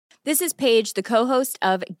This is Paige, the co-host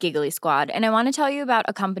of Giggly Squad, and I want to tell you about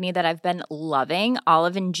a company that I've been loving,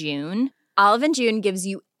 Olive & June. Olive & June gives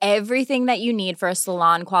you everything that you need for a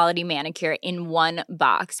salon-quality manicure in one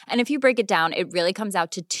box. And if you break it down, it really comes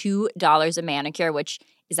out to $2 a manicure, which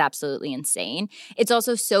is absolutely insane. It's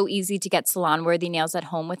also so easy to get salon-worthy nails at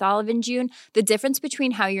home with Olive & June. The difference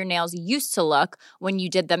between how your nails used to look when you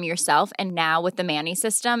did them yourself and now with the Mani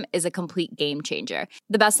system is a complete game changer.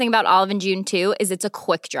 The best thing about Olive & June, too, is it's a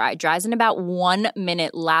quick dry. Dries in about 1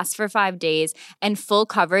 minute, lasts for 5 days, and full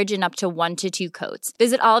coverage in up to 1 to 2 coats.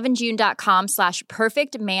 Visit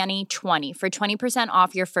oliveandjune.com/perfectmani20 for 20%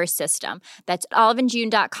 off your first system. That's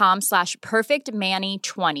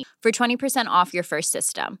oliveandjune.com/perfectmani20 for 20% off your first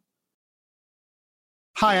system.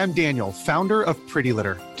 Hi, I'm Daniel, founder of Pretty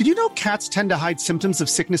Litter. Did you know cats tend to hide symptoms of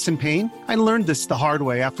sickness and pain? I learned this the hard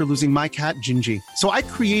way after losing my cat, Gingy. So I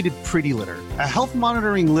created Pretty Litter, a health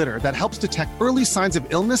monitoring litter that helps detect early signs of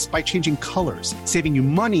illness by changing colors, saving you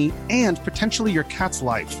money and potentially your cat's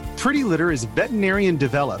life. Pretty Litter is veterinarian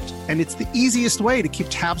developed, and it's the easiest way to keep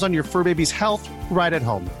tabs on your fur baby's health right at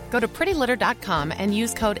home. Go to prettylitter.com and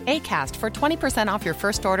use code ACAST for 20% off your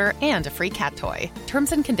first order and a free cat toy.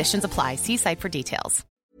 Terms and conditions apply. See site for details.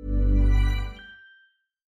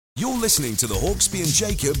 You're listening to the Hawksby and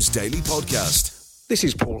Jacobs Daily Podcast. This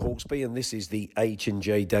is Paul Hawksby, and this is the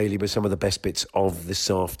H&J Daily with some of the best bits of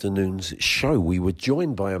this afternoon's show. We were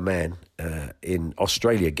joined by a man in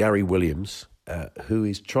Australia, Gary Williams, who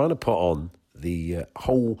is trying to put on the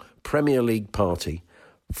whole Premier League party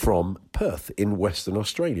from Perth in Western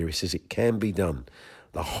Australia. He says it can be done.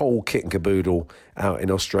 The whole kit and caboodle out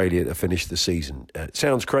in Australia to finish the season. It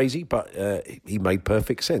sounds crazy, but he made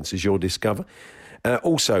perfect sense, as you'll discover.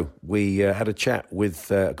 Also, we had a chat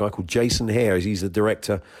with a guy called Jason Hare. He's the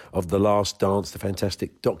director of The Last Dance, the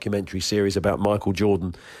fantastic documentary series about Michael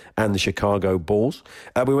Jordan and the Chicago Bulls.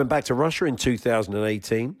 We went back to Russia in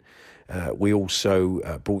 2018. We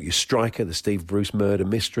also brought you Striker, the Steve Bruce murder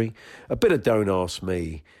mystery. A bit of Don't Ask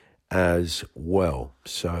Me as well.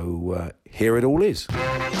 So here it all is.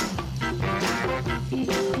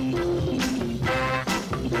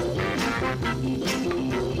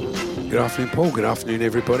 Good afternoon, Paul. Good afternoon,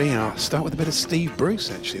 everybody. I'll start with a bit of Steve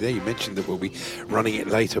Bruce, actually. There, you mentioned that we'll be running it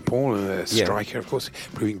later, Paul. Striker, of course,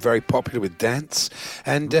 proving very popular with dance.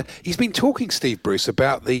 And he's been talking, Steve Bruce,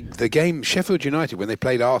 about the game Sheffield United when they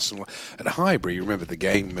played Arsenal at Highbury. You remember the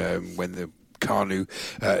game when the Carnu,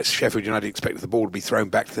 Sheffield United expected the ball to be thrown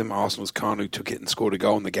back to them. Arsenal's Carnu took it and scored a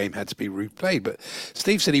goal, and the game had to be replayed. But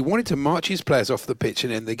Steve said he wanted to march his players off the pitch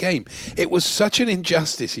and end the game. It was such an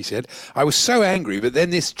injustice, he said. I was so angry, but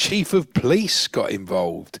then this chief of police got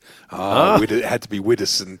involved. It had to be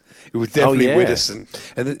Widdowson. It was definitely Widdowson.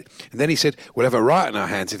 And then he said, we'll have a riot on our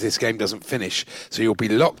hands if this game doesn't finish. So you'll be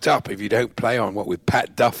locked up if you don't play on. What, with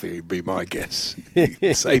Pat Duffy would be my guess.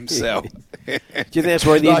 Same cell. Do you think that's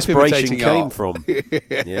where the inspiration came from?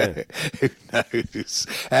 Yeah. Who knows?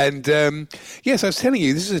 And yes, I was telling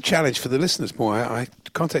you, this is a challenge for the listeners, Paul. I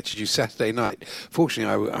contacted you Saturday night.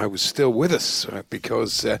 Fortunately, I was still with us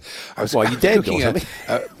because I was. Why, you dead or something?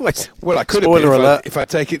 Well, I could have been if I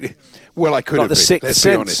take it. Well, I could have been. Let's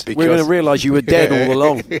be honest. We're going to realise you were dead all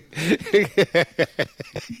along. We've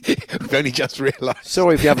only just realised.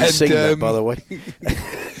 Sorry if you haven't seen that, by the way.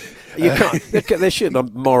 You can't. There should be a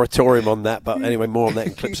moratorium on that, but anyway, more on that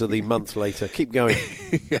in clips of the month later. Keep going.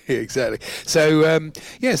 Yeah, exactly. So,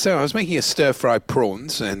 so I was making a stir-fried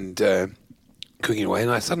prawns and cooking away, and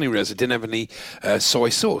I suddenly realised I didn't have any soy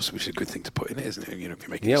sauce, which is a good thing to put in it, isn't it? You know, if you're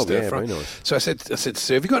making a stir-fry. Very nice. So I said,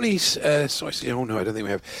 so have you got any soy sauce? Oh, no, I don't think we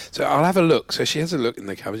have. So I'll have a look. So she has a look in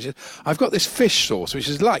the cupboard. She said, I've got this fish sauce, which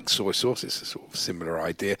is like soy sauce. It's a sort of similar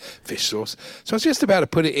idea, fish sauce. So I was just about to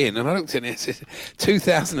put it in, and I looked at it, and it said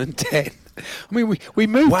 2010. I mean, we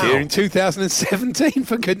moved here in 2017,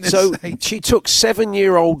 for goodness sake. So she took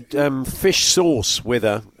 7-year-old fish sauce with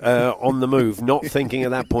her on the move, not thinking at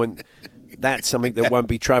that point that's something that won't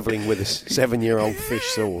be travelling with us, 7-year-old fish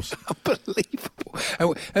sauce. Unbelievable.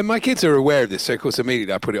 And my kids are aware of this, so of course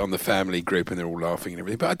immediately I put it on the family group and they're all laughing and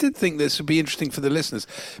everything. But I did think this would be interesting for the listeners.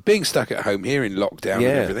 Being stuck at home here in lockdown and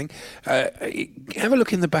everything, have a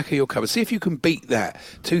look in the back of your cupboard. See if you can beat that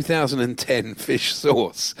 2010 fish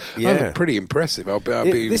sauce. Yeah. Pretty impressive. I'll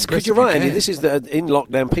be impressed. Because you're right, Andy, this is in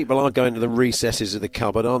lockdown, people are going to the recesses of the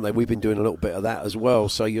cupboard, aren't they? We've been doing a little bit of that as well.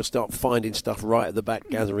 So you'll start finding stuff right at the back,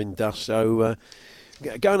 gathering dust. So go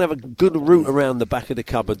and have a good route around the back of the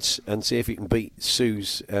cupboards and see if you can beat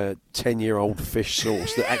Sue's 10-year-old fish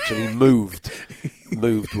sauce that actually moved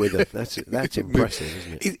with her. That's impressive,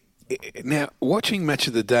 isn't it? Now, watching Match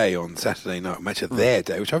of the Day on Saturday night, Match of Their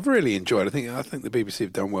Day, which I've really enjoyed. I think the BBC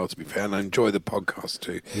have done well, to be fair, and I enjoy the podcast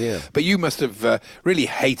too. Yeah. But you must have really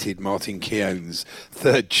hated Martin Keown's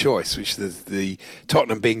third choice, which is the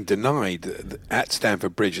Tottenham being denied at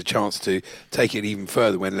Stamford Bridge a chance to take it even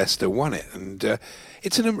further when Leicester won it. And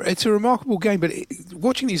it's a remarkable game, but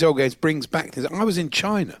watching these old games brings back things. I was in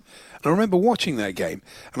China. And I remember watching that game,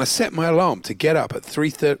 and I set my alarm to get up at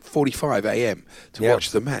 3:45 a.m. to watch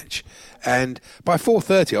the match. And by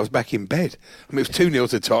 4:30, I was back in bed. I mean, it was 2-0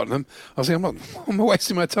 to Tottenham. I was thinking, what am I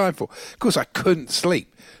wasting my time for? Of course, I couldn't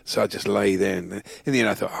sleep. So I just lay there. And in the end,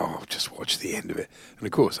 I thought, I'll just watch the end of it. And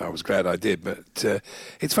of course, I was glad I did. But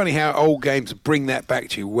it's funny how old games bring that back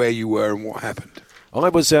to you, where you were and what happened. I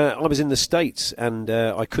was in the States, and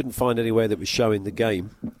I couldn't find anywhere that was showing the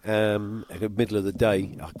game in the middle of the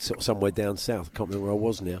day, sort of somewhere down south. I can't remember where I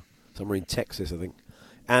was now. Somewhere in Texas, I think.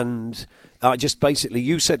 And I just basically,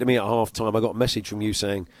 you said to me at half-time, I got a message from you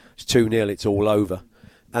saying, it's 2-0, it's all over.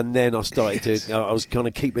 And then I started to, I was kind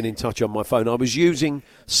of keeping in touch on my phone. I was using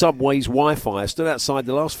Subway's Wi-Fi. I stood outside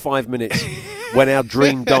the last 5 minutes when our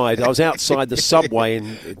dream died. I was outside the Subway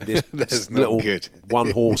in this little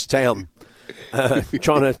one-horse town.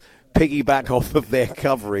 Trying to piggyback off of their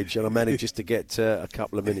coverage, and I managed just to get a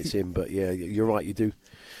couple of minutes in. But yeah, you're right, you do.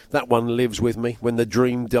 That one lives with me, when the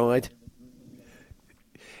dream died.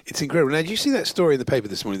 It's incredible. Now, did you see that story in the paper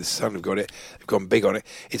this morning? The Sun have got it. They've gone big on it.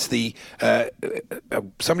 It's the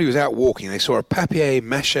somebody was out walking. They saw a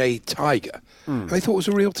papier-mâché tiger. And they thought it was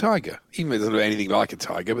a real tiger, even though it doesn't look anything like a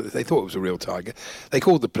tiger, but they thought it was a real tiger. They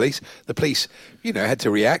called the police. The police, had to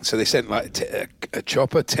react, so they sent a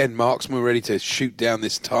chopper. 10 marksmen were ready to shoot down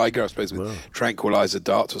this tiger, I suppose, with tranquilizer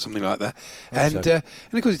darts or something like that. And of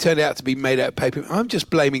course, it turned out to be made out of paper. I'm just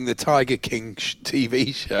blaming the Tiger King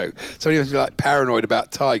TV show. Somebody was paranoid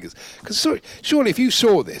about tigers. Because surely, if you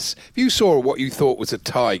saw this, if you saw what you thought was a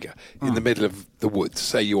tiger in the middle of the woods,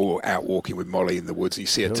 say you're out walking with Molly in the woods and you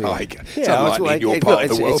see a tiger, it's unlikely in your part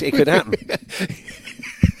of the world. It could happen.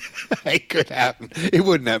 It could happen. It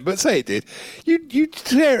wouldn't happen, but say it did. You'd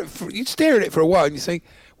stare at it for a while and you think,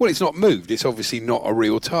 well, it's not moved. It's obviously not a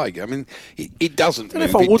real tiger. I mean, it doesn't move.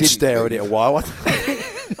 If I would stare at it a while, I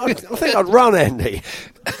think I'd run, Andy.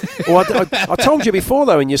 Well, I told you before,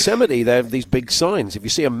 though, in Yosemite, they have these big signs. If you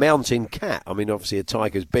see a mountain cat, I mean, obviously a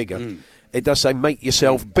tiger's bigger. It does say, make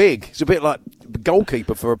yourself big. It's a bit like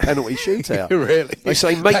goalkeeper for a penalty shootout. Really? They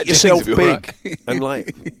say, make yourself big. And,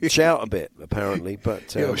 shout a bit, apparently. But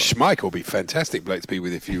Schmeichel would be fantastic bloke to be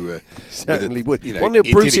with if you were... Certainly would. Wonder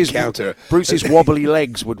if Bruce's wobbly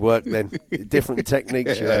legs would work then. Different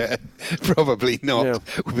techniques. Probably not,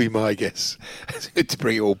 would be my guess. To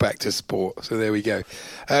bring it all back to sport. So there we go.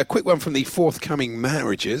 Quick one from the forthcoming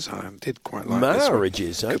marriages. I did quite like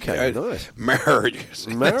marriages, this one. Okay, nice.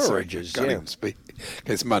 Marriages. Can't even speak.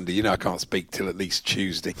 It's Monday. I can't speak till at least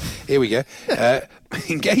Tuesday. Here we go. Well,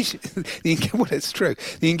 it's true.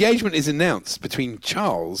 The engagement is announced between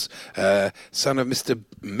Charles, son of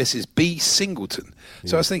Mrs. B. Singleton.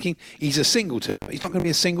 So I was thinking, he's a singleton. He's not going to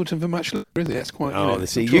be a singleton for much longer, really. That's quite...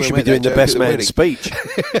 you should be doing the best man speech.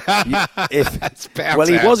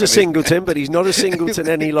 He was a singleton, but he's not a singleton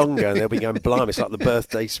any longer. They'll be going, blimey, it's like the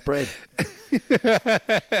birthday spread.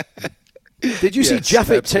 Did you see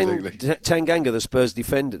Japhet Tanganga, the Spurs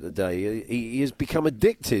defender today? He has become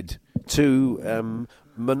addicted to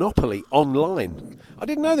Monopoly online. I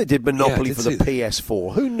didn't know they did Monopoly for the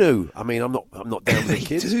PS4. Who knew? I mean, I'm not down with the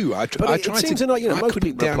kids. They do. I tried to most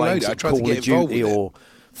people are playing some Call of Duty or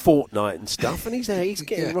Fortnite and stuff, and he's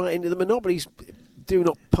getting right into the Monopoly. He's do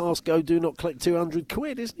not pass go, do not collect 200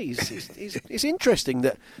 quid, isn't he? It's interesting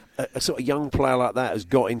that a sort of young player like that has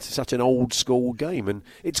got into such an old school game, and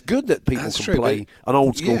it's good that people can play an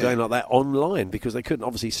old school game like that online, because they couldn't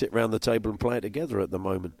obviously sit around the table and play it together at the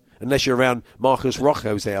moment, unless you're around Marcus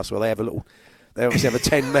Rocco's house where they obviously have a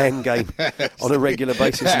 10-man game on a regular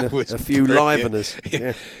basis and a few liveners.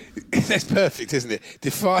 Yeah. That's perfect, isn't it?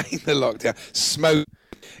 Defying the lockdown, smoke.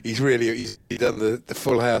 He's done the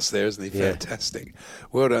full house there, isn't he? Yeah. Fantastic.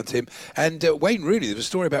 Well done, Tim. And Wayne Rooney, there was a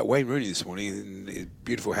story about Wayne Rooney this morning in his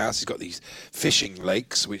beautiful house. He's got these fishing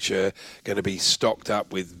lakes which are going to be stocked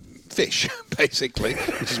up with fish, basically,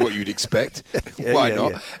 which is what you'd expect. Why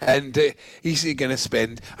not? Yeah. And he's going to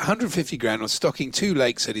spend 150 grand on stocking 2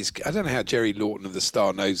 lakes at his... I don't know how Jerry Lawton of The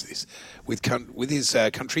Star knows this, with his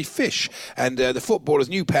country fish. And the footballer's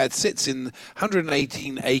new pad sits in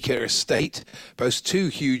 118-acre estate, boasts 2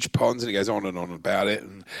 huge ponds, and it goes on and on about it.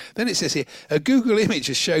 And then it says here, a Google image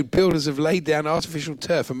has showed builders have laid down artificial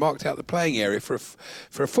turf and marked out the playing area for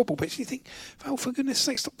a football pitch. And you think, oh, for goodness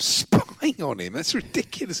sake, stop spying on him. That's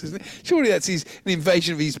ridiculous, isn't it? surely that's an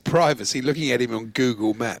invasion of his privacy, looking at him on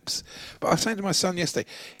Google Maps. But I was saying to my son yesterday,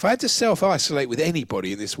 if I had to self-isolate with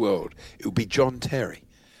anybody in this world, it would be John Terry.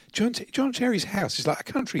 John Terry's house is like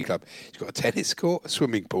a country club. He's got a tennis court, a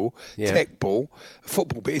swimming pool, tech ball, a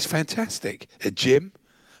football, but it's fantastic. A gym.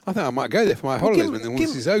 I think I might go there for my holidays when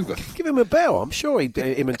this is over. Give him a bell. I'm sure him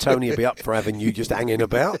and Tony will be up for having you just hanging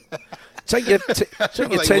about. Take your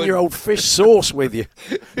 10-year-old fish sauce with you.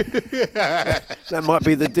 That might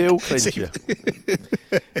be the deal clincher.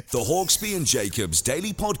 The Hawksbee and Jacobs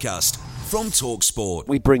Daily Podcast from TalkSport.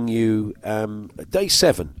 We bring you day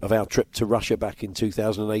 7 of our trip to Russia back in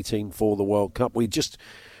 2018 for the World Cup. We just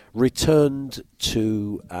returned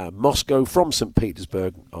to Moscow from St.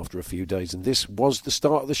 Petersburg after a few days, and this was the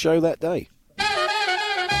start of the show that day.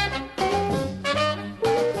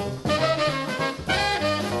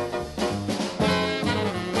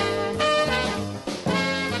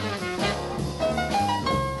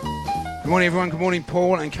 Good morning, everyone. Good morning,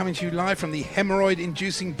 Paul. And coming to you live from the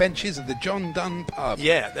hemorrhoid-inducing benches of the John Dunn pub.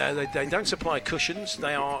 Yeah, they don't supply cushions.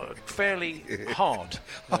 They are fairly hard.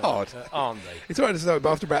 Hard? Aren't they? It's all right to say, but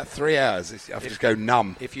after about 3 hours, I just go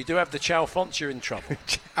numb. If you do have the chow fonts, you're in trouble.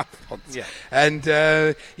 Chow fonts. Yeah. And,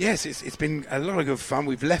 yes, it's been a lot of good fun.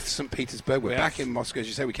 We've left St. Petersburg. We're back in Moscow. As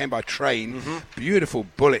you say, we came by train. Mm-hmm. Beautiful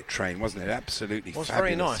bullet train, wasn't it? Absolutely fabulous. It was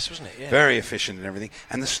very nice, wasn't it? Yeah. Very efficient and everything.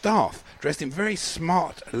 And the staff, dressed in very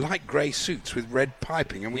smart, light grey suits with red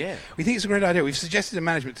piping, and we think it's a great idea. We've suggested to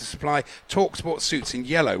management to supply TalkSport suits in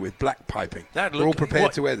yellow with black piping. We're all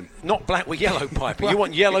prepared to wear them. Not black with yellow piping. You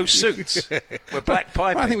want yellow suits with black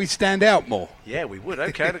piping. Well, I think we'd stand out more. Yeah, we would.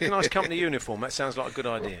 Okay, a nice company uniform. That sounds like a good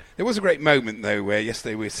idea. There was a great moment, though, where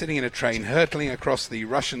yesterday we were sitting in a train, hurtling across the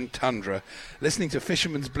Russian tundra, listening to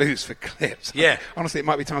Fisherman's Blues for clips. Yeah. Honestly, it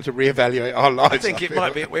might be time to reevaluate our lives. I think it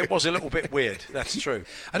might be. It was a little bit weird. That's true.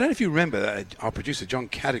 I don't know if you remember that our producer, John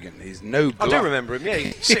Cadigan, is no I do remember him, yeah.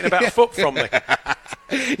 He's sitting about a foot from me.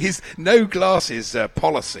 His no glasses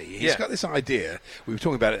policy. He's got this idea. We were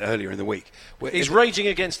talking about it earlier in the week. He's raging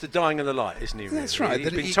against the dying of the light, isn't he? Really? That's right.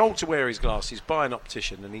 He's been told to wear his glasses by an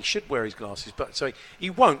optician, and he should wear his glasses, but so he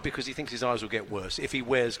won't because he thinks his eyes will get worse if he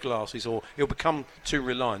wears glasses, or he'll become too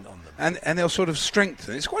reliant on them. And they'll sort of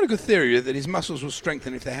strengthen. It's quite a good theory that his muscles will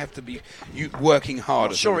strengthen if they have to be working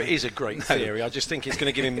harder. I'm sure it is a great theory. I just think it's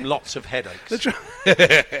going to give him lots of headaches. That's right.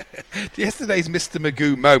 Yesterday's Mr.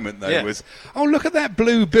 Magoo moment, though, was, oh, look at that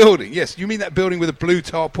blue building. Yes, you mean that building with a blue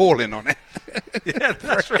tarpaulin on it? Yeah,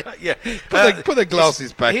 that's right. Yeah. Put the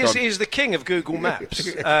glasses back on. He's the king of Google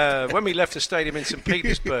Maps. When we left the stadium in St.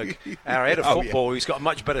 Petersburg, our head of football, who's got a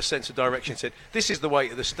much better sense of direction, said, this is the way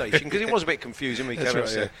to the station, because it was a bit confusing.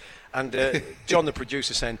 And John, the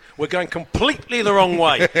producer, saying, we're going completely the wrong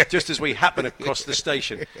way, just as we happen across the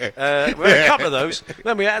station. We had a couple of those.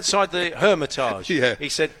 Then we were outside the Hermitage. Yeah. He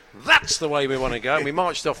said, that's the way we want to go. And we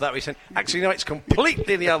marched off that way. He said, actually, no, it's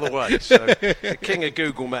completely the other way. So the king of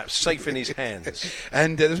Google Maps, safe in his hands.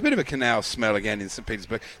 And there's a bit of a canal smell again in St.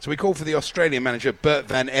 Petersburg. So we called for the Australian manager, Bert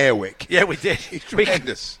van Airwick. Yeah, we did. He's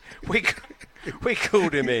tremendous. We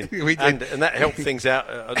called him in, and that helped things out.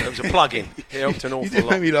 It was a plug-in. It helped an awful lot. You did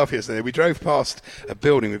make me laugh yesterday. We drove past a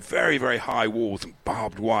building with very, very high walls and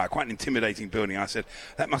barbed wire, quite an intimidating building. I said,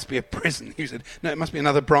 that must be a prison. He said, no, it must be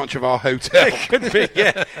another branch of our hotel. It could be,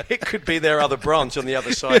 yeah. It could be their other branch on the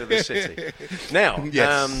other side of the city. Now,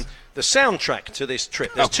 yes. The soundtrack to this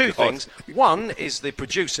trip, there's two things. One is the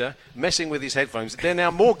producer messing with his headphones. They're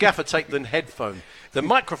now more gaffer tape than headphone. The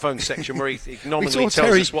microphone section where he nominally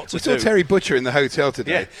tells us what to do. We saw Terry Butcher in the hotel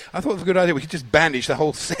today. Yeah. I thought it was a good idea. We could just bandage the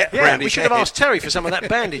whole set around his we should head. have asked Terry for some of that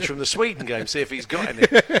bandage from the Sweden game, see if he's got any.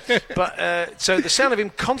 But so the sound of him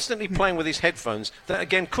constantly playing with his headphones, that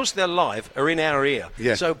again, because they're live, are in our ear.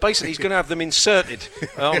 Yeah. So basically he's going to have them inserted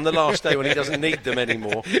on the last day when he doesn't need them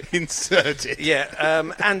anymore. Inserted. Yeah.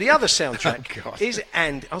 And the other soundtrack is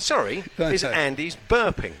Andy's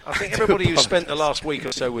burping. I think everybody who spent the last week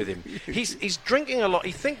or so with him, he's drinking a lot.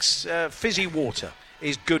 He thinks fizzy water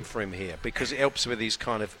is good for him here because it helps with his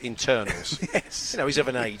kind of internals. Yes. You know, he's of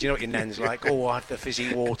an age. You know what your nan's like? Oh, I have the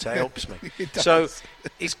fizzy water, helps me. So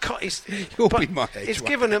it's given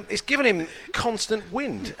him constant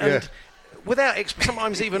wind and. Without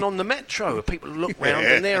sometimes even on the metro, people look round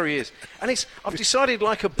and there he is. And I've decided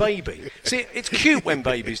like a baby. See, it's cute when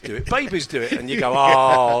babies do it. Babies do it and you go,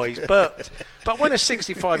 oh, he's burped. But when a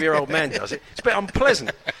 65-year-old man does it, it's a bit unpleasant.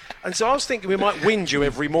 And so I was thinking we might wind you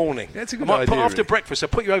every morning. That's a good I might idea, put after really. breakfast, I'll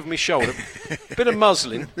put you over my shoulder, bit of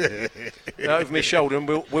muslin over my shoulder, and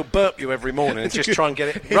we'll burp you every morning and just try and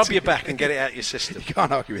get it, rub your back and get it out your system. You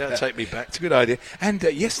can't argue with That'll that. take me back. It's a good idea. And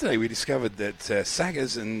yesterday we discovered that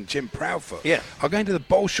Saggers and Jim Proudfoot are going to the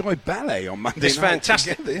Bolshoi Ballet on Monday It's night.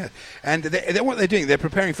 fantastic. Together, yeah. And what they're doing, they're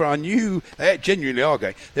preparing for our new, they genuinely are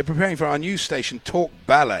going, they're preparing for our new station, Talk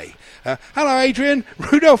Ballet. Hello, Adrian.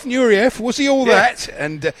 Rudolf Nureyev, was he all that?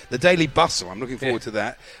 And the Daily Bustle, I'm looking forward to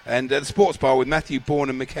that. And the Sports Bar with Matthew Bourne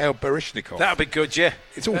and Mikhail Baryshnikov. That'll be good, yeah.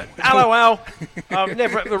 It's all. Hello, Al. I've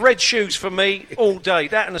never the red shoes for me all day.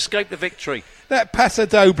 That and Escape the Victory. That Paso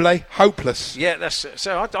Doble, hopeless. Yeah, that's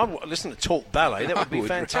so. I'd listen to Talk Ballet. That would be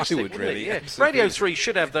fantastic. I would wouldn't really, it? Yeah. absolutely. Radio 3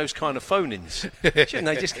 should have those kind of phone-ins, shouldn't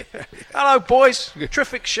they? Just hello, boys.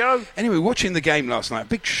 Terrific show. Anyway, watching the game last night,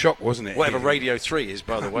 big shock, wasn't it? Whatever Radio 3 is,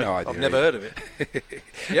 by the way. No idea, I've never heard of it.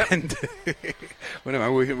 Yep. And well,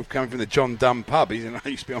 no, we're coming from the John Dunn pub. I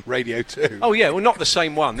used to be on Radio 2. Oh yeah, well not the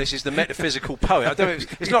same one. This is the Metaphysical Poet. I don't know,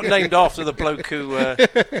 it's not named after the bloke who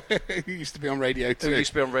Who used to be on Radio 2. who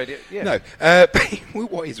used to be on radio. Yeah. No,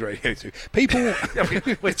 what is Radio 2? People.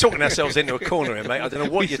 We're talking ourselves into a corner here, mate. I don't know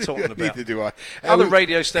what you're talking about. Neither do I. Other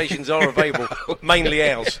radio stations are available, mainly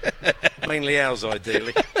ours. Mainly ours,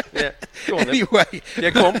 ideally. Yeah. Go on then. Anyway. Yeah,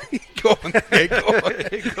 go on. Go on. Yeah, go on.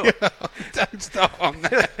 Go on. Don't start on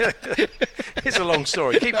that. It's a long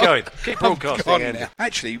story. Keep going. Keep broadcasting, Andy.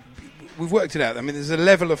 Actually, we've worked it out. I mean, there's a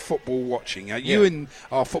level of football watching. You and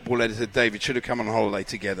our football editor, David, should have come on holiday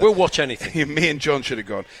together. We'll watch anything. Me and John should have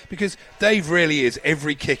gone. Because Dave really is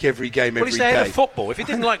every kick, every game, Well, every he's day. the head of football. If he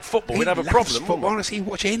didn't like football, we'd have a problem. Football. wouldn't we? Honestly, he'd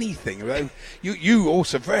watch anything. You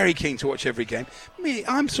also very keen to watch every game. Me,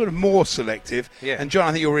 I'm sort of more selective. Yeah. And John,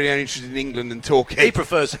 I think you're really only interested in England and talking. He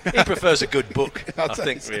prefers a good book. I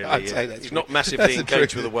think really. I'd say that's He's true. not massively That's the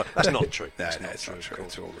engaged truth. with the world. That's not true. No, it's not true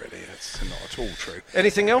at all, really. It's not at all true.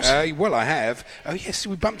 Anything else? Well, I have. Oh, yes,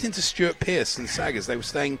 we bumped into Stuart Pearce and Saggers. They were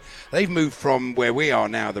staying, they've moved from where we are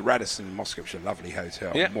now, the Radisson in Moscow, which is a lovely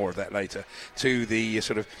hotel, Yeah. more of that later, to the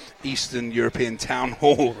sort of Eastern European town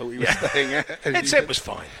hall that we were staying at. It was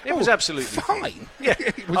fine. It was absolutely fine. Yeah.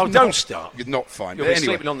 It was Oh, not- don't start. It was not fine. You'll But be anyway.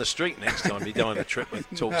 sleeping on the street next time you dine a trip with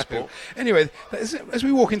TalkSport. Anyway, as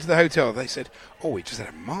we walk into the hotel, they said, "Oh, we just had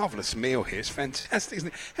a marvellous meal here. It's fantastic, isn't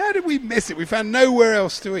it? How did we miss it? We found nowhere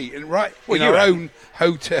else to eat, and in you our hadn't. own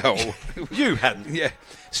hotel." You hadn't. Yeah.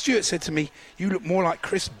 Stuart said to me, "You look more like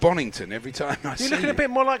Chris Bonington every time I see You're you." looking a bit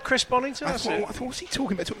more like Chris Bonington. I thought, what's he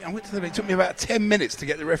talking about? It took me about 10 minutes to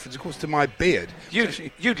get the reference, of course, to my beard.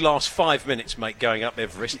 You'd last 5 minutes, mate, going up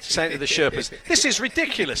Everest, saying to the Sherpas, "This is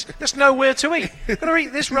ridiculous. There's nowhere to eat. Got to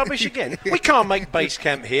eat this rubbish again. We can't make base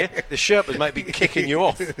camp here." The Sherpas might be kicking you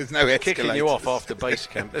off. There's no escalators. Kicking you off after base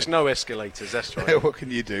camp. There's no escalators. That's right. What can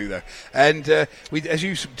you do, though? And as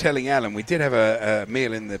you were telling Alan, we did have a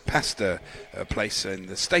meal in the pasta place in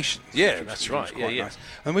the station. Yeah, which that's was right. quite Yeah. nice.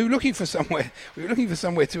 And we were looking for somewhere.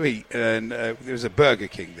 To eat, and there was a Burger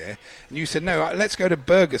King there. And you said, "No, let's go to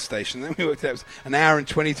Burger Station." Then we worked out it was an hour and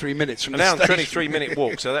 23 minutes from An the hour and station. 23-minute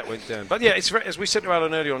walk, so that went down. But yeah, it's as we said to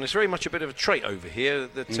Alan earlier on, it's very much a bit of a trait over here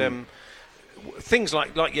that things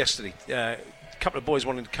like yesterday, a couple of boys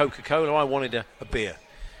wanted Coca-Cola, I wanted a beer.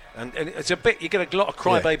 And it's a bit, you get a lot of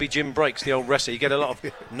crybaby Jim Breaks, the old wrestler. You get a lot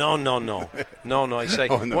of no. You say,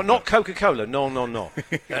 Oh, no. well, not Coca-Cola, no.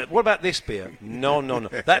 What about this beer? No.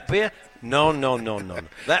 That beer? No.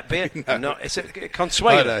 That beer? No. It's a I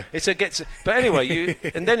Consuelo. know. But anyway,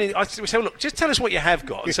 and then I say, look, just tell us what you have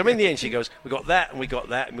got. And so in the end, she goes, we got that, and we got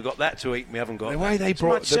that, and we got that to eat, and we haven't got The that. way they It's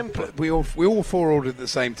brought much simpler. we all four ordered at the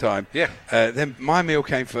same time. Yeah. Then my meal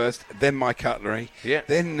came first, then my cutlery. Yeah.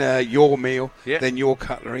 Then your meal. Yeah. Then your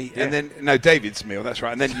cutlery, Yeah. and then David's meal. That's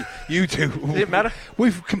right. And then you two. Did it matter?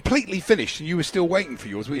 We've completely finished, and you were still waiting for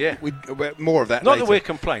yours. Yeah. More of that. Not later. that we're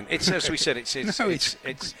complaining. It's as we said. It's No,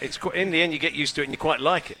 in the end you get used to it and you quite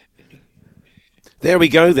like it. There we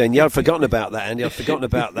go then. Yeah, I'd forgotten about that, Andy. I'd forgotten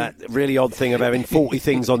about that really odd thing of having 40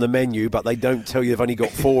 things on the menu, but they don't tell you they've only got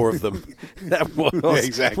 4 of them.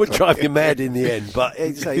 That would drive you mad in the end. But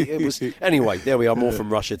it was... Anyway, there we are. More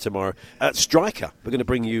from Russia tomorrow. Striker. We're going to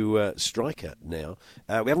bring you Striker now.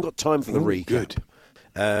 We haven't got time for the recap. Good.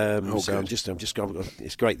 So I'm just going.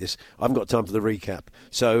 It's great. I haven't got time for the recap,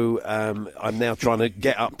 so I'm now trying to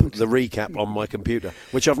get up the recap on my computer,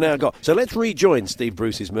 which I've now got. So let's rejoin Steve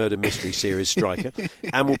Bruce's murder mystery series Striker,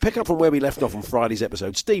 and we'll pick up from where we left off on Friday's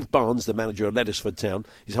episode. Steve Barnes, the manager of Leathersford Town,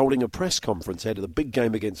 is holding a press conference ahead of the big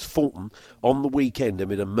game against Fulton on the weekend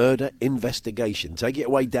amid a murder investigation. Take it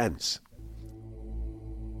away, Dance.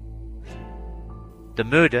 The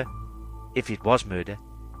murder, if it was murder,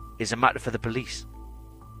 is a matter for the police.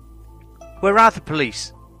 Where are the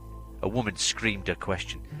police? A woman screamed her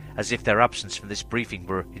question, as if their absence from this briefing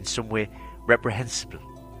were in some way reprehensible.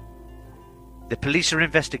 "The police are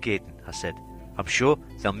investigating," I said. "I'm sure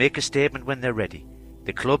they'll make a statement when they're ready.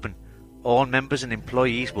 The club and all members and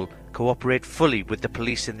employees will cooperate fully with the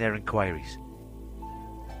police in their inquiries.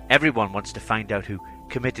 Everyone wants to find out who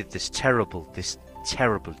committed this terrible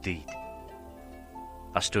deed."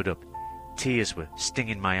 I stood up. Tears were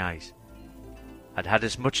stinging my eyes. I'd had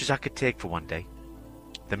as much as I could take for one day.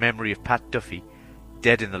 The memory of Pat Duffy,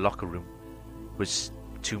 dead in the locker room, was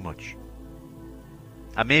too much.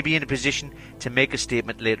 "I may be in a position to make a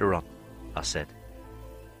statement later on," I said.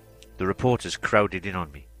 The reporters crowded in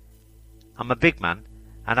on me. I'm a big man,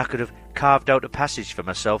 and I could have carved out a passage for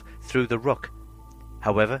myself through the ruck.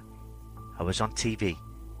 However, I was on TV,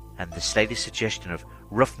 and the slightest suggestion of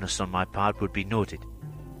roughness on my part would be noted.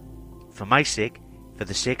 For my sake, for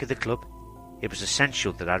the sake of the club, it was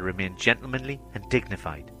essential that I remain gentlemanly and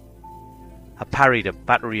dignified. I parried a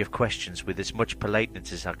battery of questions with as much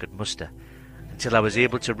politeness as I could muster, until I was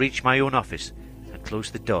able to reach my own office and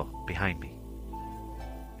close the door behind me.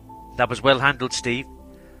 "That was well handled, Steve,"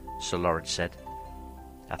 Sir Lawrence said.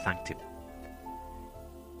 I thanked him.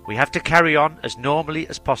 "We have to carry on as normally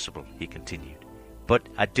as possible," he continued, "but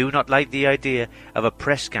I do not like the idea of a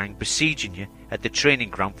press gang besieging you at the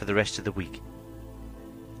training ground for the rest of the week."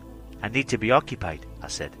 "I need to be occupied," I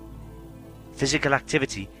said. "Physical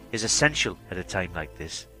activity is essential at a time like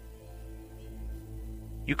this."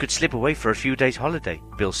 "You could slip away for a few days' holiday,"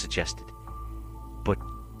 Bill suggested. "But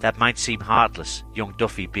that might seem heartless, young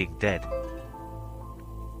Duffy being dead."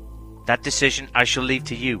 "That decision I shall leave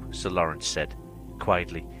to you," Sir Lawrence said,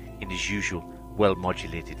 quietly, in his usual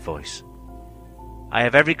well-modulated voice. "I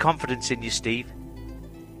have every confidence in you, Steve."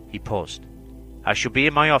 He paused. "I shall be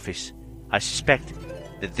in my office. I suspect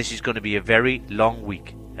that this is going to be a very long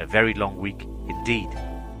week indeed."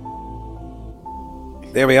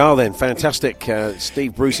 There we are then. Fantastic.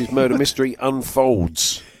 Steve Bruce's murder mystery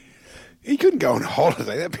unfolds. He couldn't go on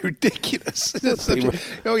holiday. That'd be ridiculous.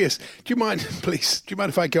 Oh, yes. Do you mind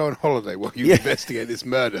if I go on holiday while you investigate this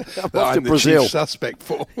murder that I'm the chief suspect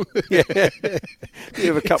for? Yeah.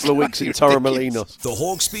 You have a couple of weeks in Torremolinos. The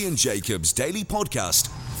Hawksby and Jacobs Daily Podcast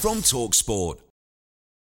from TalkSport.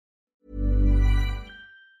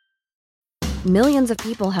 Millions of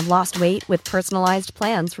people have lost weight with personalized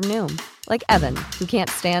plans from Noom. Like Evan, who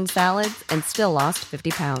can't stand salads and still lost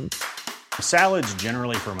 50 pounds. Salads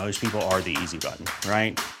generally for most people are the easy button,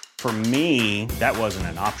 right? For me, that wasn't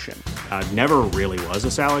an option. I never really was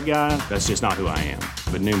a salad guy. That's just not who I am.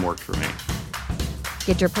 But Noom worked for me.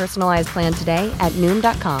 Get your personalized plan today at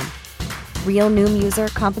Noom.com. Real Noom user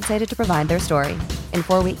compensated to provide their story. In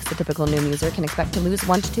 4 weeks, the typical Noom user can expect to lose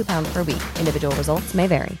 1 to 2 pounds per week. Individual results may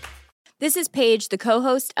vary. This is Paige, the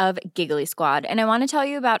co-host of Giggly Squad, and I want to tell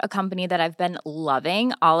you about a company that I've been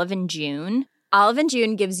loving, Olive & June. Olive &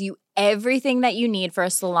 June gives you everything that you need for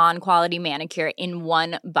a salon-quality manicure in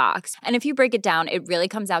one box. And if you break it down, it really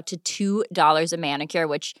comes out to $2 a manicure,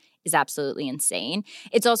 which is absolutely insane.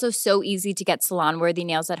 It's also so easy to get salon-worthy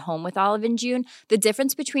nails at home with Olive & June. The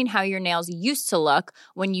difference between how your nails used to look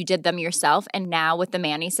when you did them yourself and now with the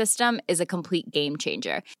Mani system is a complete game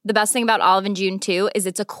changer. The best thing about Olive & June, too, is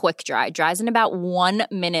it's a quick dry. Dries in about 1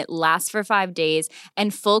 minute, lasts for 5 days,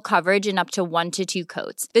 and full coverage in up to 1 to 2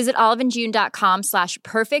 coats. Visit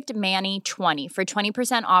oliveandjune.com/perfectmani20 for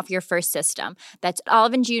 20% off your first system. That's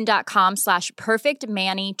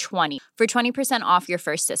oliveandjune.com/perfectmani20 for 20% off your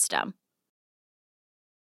first system.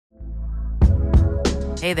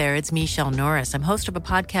 Hey there, it's Michelle Norris. I'm host of a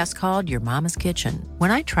podcast called Your Mama's Kitchen.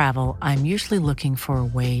 When I travel, I'm usually looking for a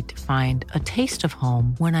way to find a taste of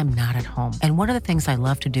home when I'm not at home. And one of the things I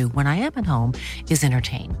love to do when I am at home is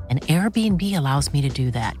entertain. And Airbnb allows me to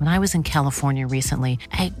do that. When I was in California recently,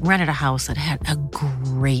 I rented a house that had a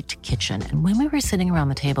great kitchen. And when we were sitting around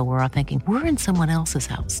the table, we were all thinking, we're in someone else's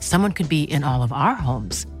house. Someone could be in all of our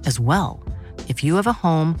homes as well. If you have a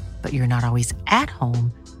home, but you're not always at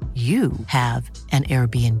home, you have an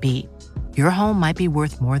Airbnb. Your home might be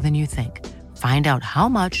worth more than you think. Find out how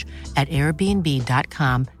much at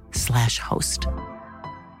airbnb.com/host.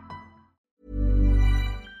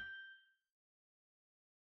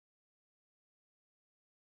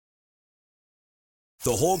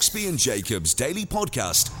 The Hawksby and Jacobs Daily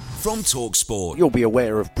Podcast from TalkSport. You'll be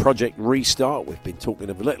aware of Project Restart. We've been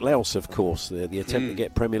talking of little else, of course, the attempt to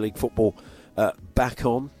get Premier League football back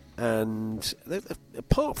on. And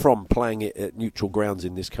apart from playing it at neutral grounds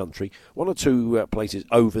in this country, 1 or 2 places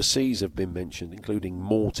overseas have been mentioned, including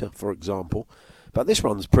Malta, for example. But this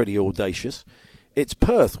one's pretty audacious. It's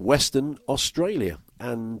Perth, Western Australia,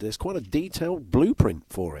 and there's quite a detailed blueprint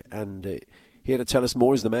for it. And here to tell us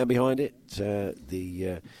more is the man behind it,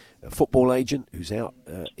 the football agent who's out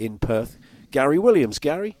in Perth, Gary Williams.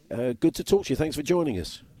 Gary, good to talk to you. Thanks for joining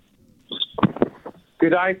us.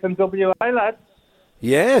 Good day from WA, lads.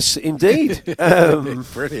 Yes, indeed.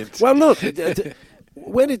 Brilliant. Well, look,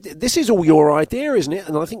 this is all your idea, isn't it?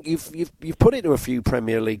 And I think you've put it to a few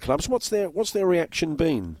Premier League clubs. What's their reaction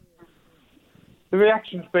been? The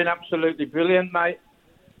reaction's been absolutely brilliant, mate.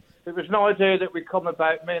 It was an idea that we come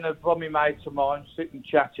about, me and a Brummy mate of mine sitting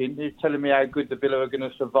chatting. He was telling me how good the Villa are going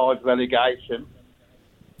to survive relegation.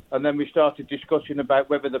 And then we started discussing about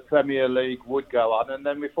whether the Premier League would go on. And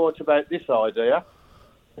then we thought about this idea.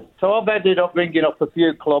 So I've ended up ringing up a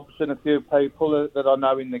few clubs and a few people that I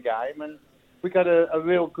know in the game. And we got a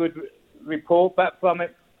real good report back from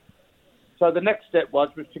it. So the next step was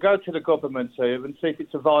to go to the government here and see if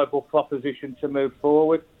it's a viable proposition to move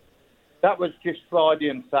forward. That was just Friday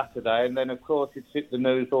and Saturday, and then of course it's hit the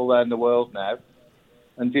news all around the world now,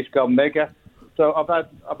 and just gone mega. So I've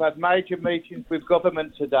had major meetings with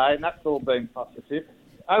government today, and that's all been positive.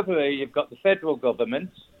 Over here you've got the federal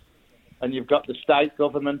government, and you've got the state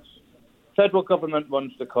government. Federal government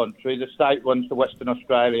runs the country, the state runs the Western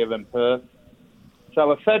Australia and Perth.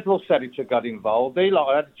 So a federal senator got involved. I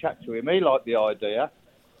had a chat to him. He liked the idea.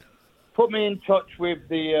 Put me in touch with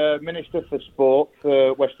the Minister for Sport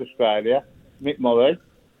for West Australia, Mick Murray.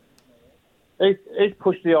 He's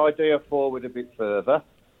pushed the idea forward a bit further.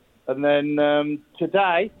 And then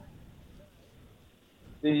today,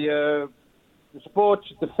 the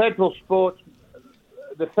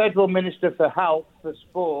Federal Minister for Health for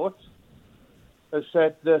Sport has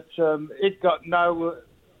said that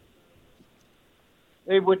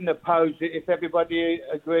he wouldn't oppose it if everybody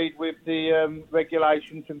agreed with the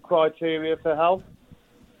regulations and criteria for health.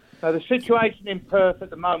 Now, the situation in Perth at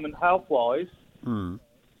the moment, health-wise,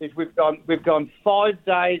 is we've gone 5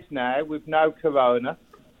 days now with no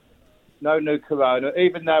new corona,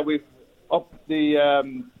 even though we've upped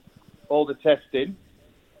all the testing,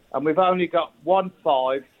 and we've only got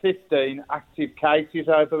 15 active cases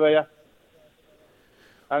over here.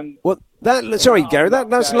 And Gary,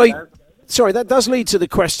 that does lead to the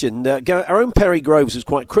question. Our own Perry Groves was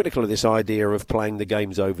quite critical of this idea of playing the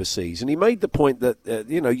games overseas, and he made the point that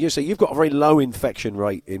you say you've got a very low infection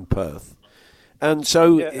rate in Perth, and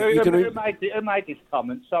so who made this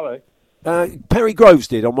comment? Sorry. Perry Groves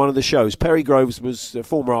did on one of the shows. Perry Groves was a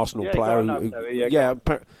former Arsenal player.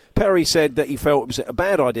 Perry said that he felt it was a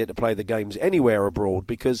bad idea to play the games anywhere abroad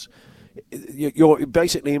because you're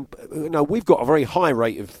basically, we've got a very high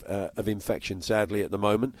rate of infection, sadly, at the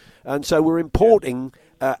moment, and so we're importing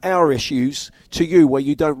our issues to you where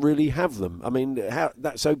you don't really have them. I mean,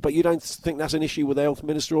 but you don't think that's an issue with the health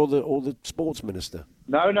minister or the sports minister?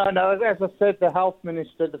 No. As I said,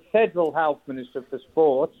 the federal health minister for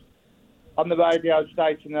sport, on the radio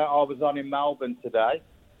station that I was on in Melbourne today,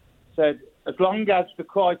 said as long as the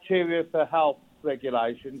criteria for health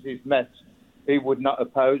regulations is met, he would not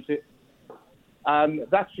oppose it.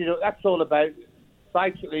 That's all about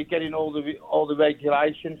basically getting all the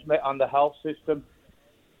regulations met on the health system.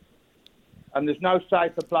 And there's no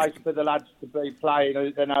safer place for the lads to be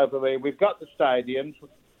playing than over here. We've got the stadiums,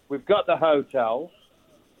 we've got the hotels,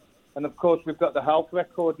 and of course we've got the health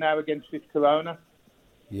record now against this corona.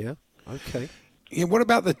 Yeah. Okay. Yeah, what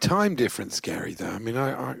about the time difference, Gary, though? I mean,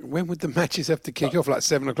 when would the matches have to kick off, like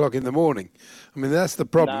 7 o'clock in the morning? I mean, that's the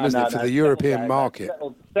problem, isn't it, for the European market?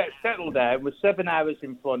 Settle down. We're 7 hours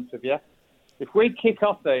in front of you. If we kick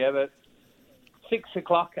off there at 6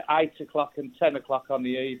 o'clock, 8 o'clock and 10 o'clock on the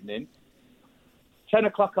evening, 10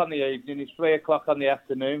 o'clock on the evening is 3 o'clock on the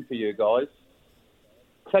afternoon for you guys.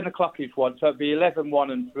 10 o'clock is 1, so it'd be 11,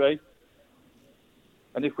 1 and 3.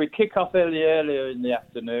 And if we kick off earlier in the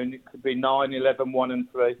afternoon, it could be 9, 11, 1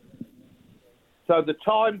 and 3. So the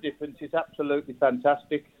time difference is absolutely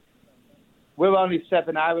fantastic. We're only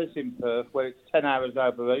 7 hours in Perth, where it's 10 hours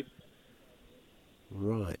over east.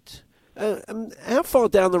 Right. How far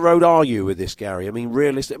down the road are you with this, Gary? I mean,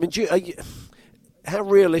 realistic. I mean, how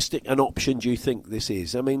realistic an option do you think this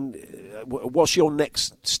is? I mean, what's your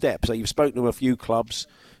next step? So you've spoken to a few clubs,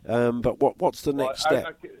 but what's the next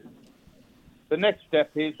step? The next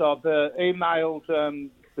step is I've emailed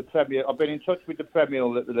the Premier. I've been in touch with the Premier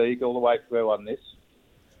League all the way through on this.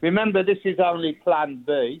 Remember, this is only Plan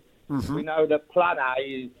B. Mm-hmm. We know that Plan A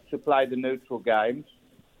is to play the neutral games.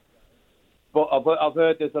 But I've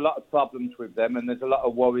heard there's a lot of problems with them, and there's a lot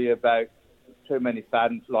of worry about too many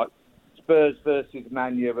fans, like Spurs versus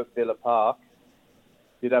Man U at Villa Park.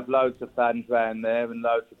 You'd have loads of fans around there and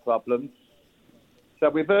loads of problems. So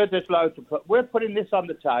we've heard there's loads of... We're putting this on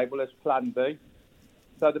the table as Plan B.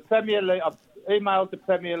 So the Premier League, I've emailed the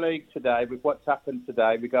Premier League today with what's happened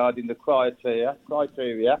today regarding the criteria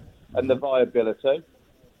and the viability.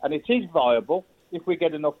 And it is viable if we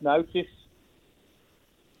get enough notice.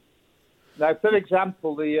 Now, for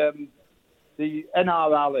example, the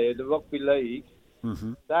NRL here, the Rugby League,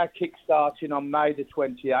 they're kick-starting on May the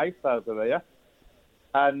 28th over here.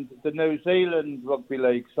 And the New Zealand Rugby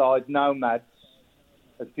League side, Nomads,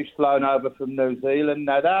 has just flown over from New Zealand.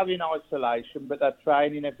 Now, they're in isolation, but they're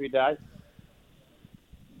training every day.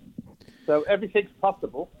 So everything's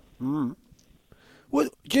possible. Well,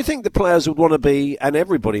 do you think the players would want to be, and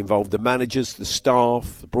everybody involved, the managers, the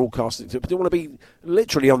staff, the broadcasting, do they want to be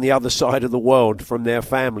literally on the other side of the world from their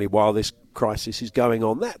family while this crisis is going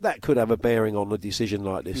on? That could have a bearing on a decision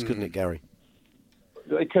like this, couldn't it, Gary?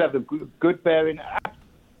 It could have a good bearing.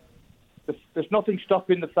 There's nothing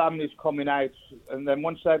stopping the families coming out, and then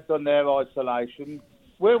once they've done their isolation,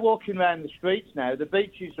 we're walking around the streets now. The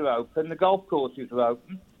beaches are open, the golf courses are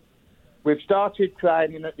open. We've started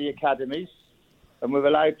training at the academies, and we're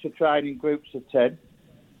allowed to train in groups of 10.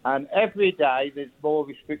 And every day there's more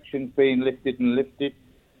restrictions being lifted and lifted.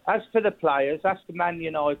 As for the players, ask the Man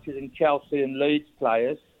United and Chelsea and Leeds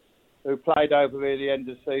players who played over at the end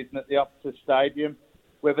of the season at the Optus Stadium,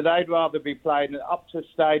 whether they'd rather be playing at Optus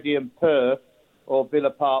Stadium, Perth, or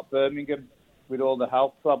Villa Park, Birmingham, with all the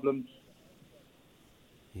health problems.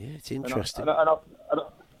 Yeah, it's interesting. Go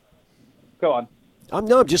on.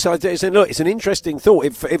 No, I'm just saying, look, it's an interesting thought.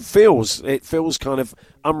 It feels kind of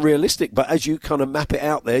unrealistic, but as you kind of map it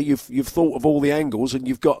out there, you've thought of all the angles and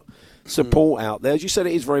you've got support out there. As you said,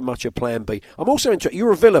 it is very much a plan B. I'm also interested.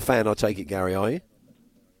 You're a Villa fan, I take it, Gary, are you?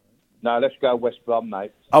 No, let's go West Brom,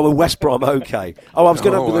 mate. Oh, West Brom, okay. Oh, I was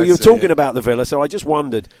going to. You were talking about the Villa, so I just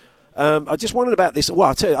wondered. I just wondered about this. Well,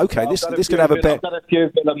 I'll tell you. Okay, this could have a bearing. I've got a few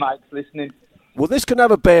Villa mates listening. Well, this can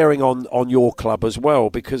have a bearing on your club as well,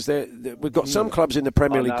 because we've got some clubs in the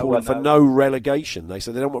Premier League calling for no relegation. They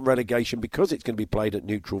say they don't want relegation because it's going to be played at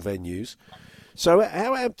neutral venues. So,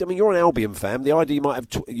 you're an Albion fan. The idea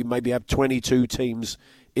you maybe have 22 teams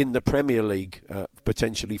in the Premier League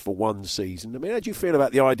potentially for one season. How do you feel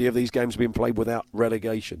about the idea of these games being played without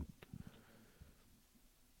relegation?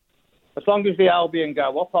 As long as the Albion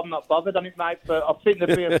go up, I'm not bothered on it, mate. But I think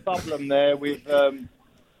there'd be a problem there with.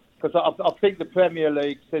 Because I think the Premier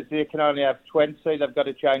League says they can only have 20. They've got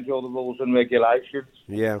to change all the rules and regulations.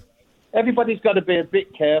 Yeah. Everybody's got to be a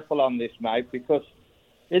bit careful on this, mate, because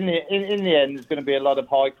in the end, there's going to be a lot of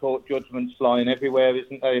High Court judgments flying everywhere,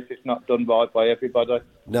 isn't there, if it's not done right by everybody?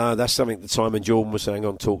 No, that's something that Simon Jordan was saying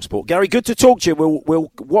on TalkSport. Gary, good to talk to you.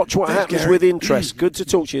 We'll watch what happens with interest. Good to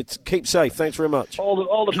talk to you. Keep safe. Thanks very much. All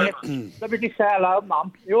the best. Let me just say hello,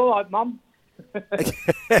 Mum. You all right, Mum?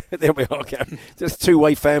 There we are, Gary. Just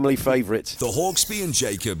two-way family favourites. The Hawksbee and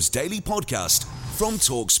Jacobs Daily Podcast from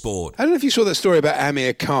TalkSport. I don't know if you saw that story about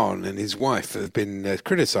Amir Khan and his wife have been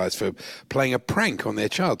criticised for playing a prank on their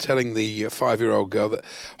child, telling the 5-year-old girl that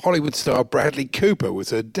Hollywood star Bradley Cooper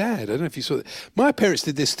was her dad. I don't know if you saw that. My parents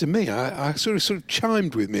did this to me. I sort of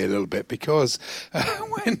chimed with me a little bit because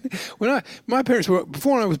my parents were,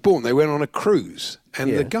 before I was born, they went on a cruise.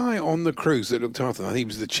 And the guy on the cruise that looked after them, I think he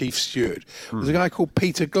was the chief steward, was a guy called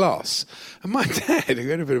Peter Glass. And my dad, who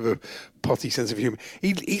had a bit of a potty sense of humour,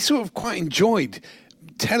 he sort of quite enjoyed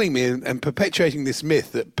telling me and perpetuating this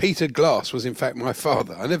myth that Peter Glass was in fact my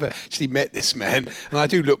father. I never actually met this man, and I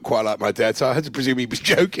do look quite like my dad, so I had to presume he was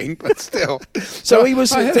joking, but still. So he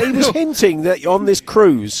was hinting that on this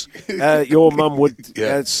cruise, your mum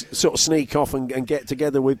would sort of sneak off and get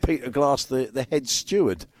together with Peter Glass, the head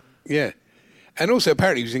steward. Yeah. And also,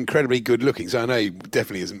 apparently, he was incredibly good looking, so I know he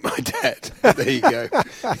definitely isn't my dad. There you go.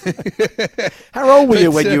 How old were you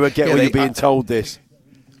when you were being told this?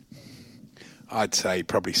 I'd say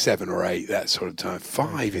probably 7 or 8, that sort of time.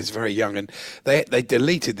 5 is very young, and they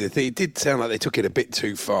deleted the thing. It did sound like they took it a bit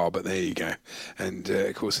too far, but there you go. And,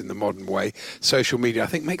 of course, in the modern way, social media, I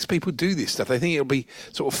think, makes people do this stuff. They think it'll be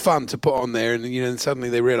sort of fun to put on there, and, and suddenly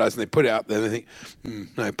they realise and they put it up there, and they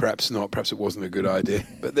think, no, perhaps not. Perhaps it wasn't a good idea.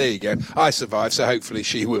 But there you go. I survived, so hopefully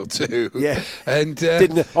she will too. Yeah. And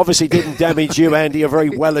obviously didn't damage you, Andy, a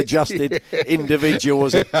very well-adjusted individual,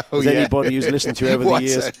 as anybody who's listened to you over the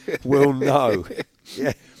years will know.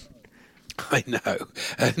 Yeah, I know.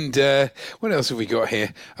 And what else have we got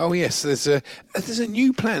here? Oh yes, there's a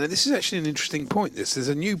new plan, and this is actually an interesting point. There's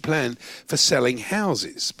a new plan for selling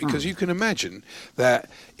houses, because you can imagine that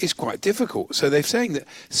it's quite difficult. So they're saying that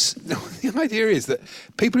the idea is that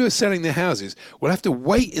people who are selling their houses will have to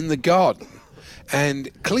wait in the garden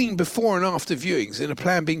and clean before and after viewings in a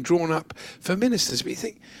plan being drawn up for ministers. But you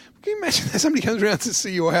think, Can you imagine that somebody comes around to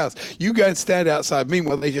see your house? You go and stand outside.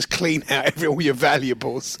 Meanwhile, they just clean out all your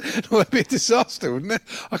valuables. Well, it'd be a disaster, wouldn't it?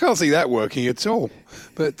 I can't see that working at all.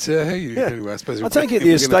 But anyway, I suppose. I take it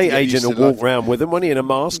the estate agent will walk around with them when he in a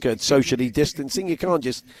mask and socially distancing. You can't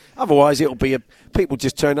just. Otherwise, it'll be people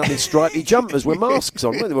just turn up in stripy jumpers with masks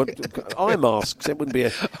on. Eye masks. It wouldn't be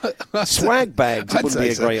a swag bags. It wouldn't be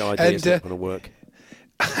a great idea. It's not going to work.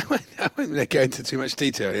 I won't go into too much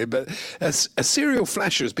detail here, but a serial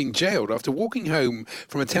flasher has been jailed after walking home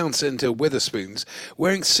from a town centre, Wetherspoons,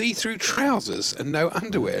 wearing see-through trousers and no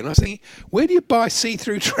underwear. And I was thinking, where do you buy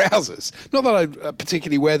see-through trousers? Not that I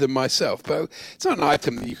particularly wear them myself, but it's not an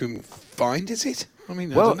item that you can find, is it? I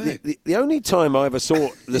mean, well, I don't know. The only time I ever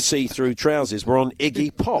saw the see-through trousers were on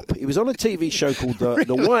Iggy Pop. He was on a TV show called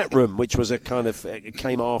The White Room, which was a kind of it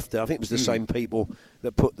came after. I think it was the same people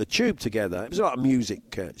that put The Tube together. It was like a music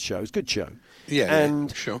show. It was a good show. Yeah,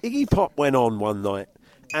 and sure. Iggy Pop went on one night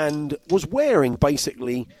and was wearing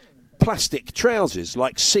basically plastic trousers,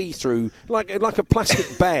 like see-through, like a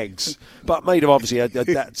plastic bags, but made of obviously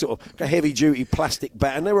that sort of a heavy-duty plastic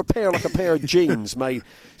bag. And they were a pair of jeans made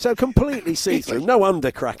so completely see-through, no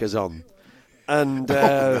undercrackers on. And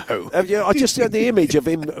I just had the image of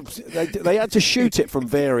him. They had to shoot it from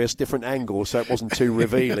various different angles so it wasn't too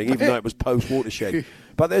revealing, even though it was post-Watershed.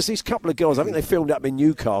 But there's these couple of girls, I think they filmed up in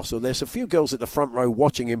Newcastle. There's a few girls at the front row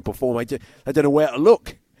watching him perform. They don't know where to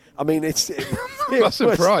look. I mean, I'm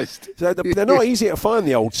surprised. So they're not easy to find,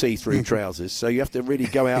 the old see-through trousers, so you have to really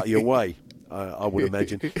go out of your way, I would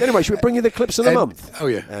imagine. Anyway, should we bring you the clips of the month? Oh,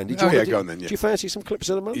 yeah. Andy, go on then. Yeah. Do you fancy some clips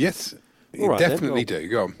of the month? Yes, all right, definitely do.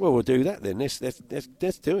 Go on. Well, we'll do that then. Let's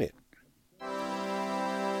do it.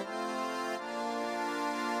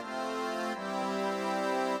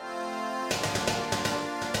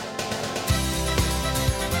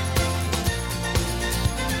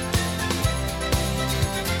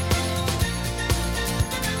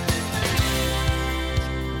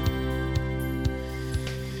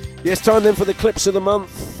 Yes, time then for the clips of the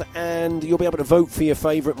month, and you'll be able to vote for your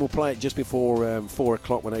favourite. We'll play it just before 4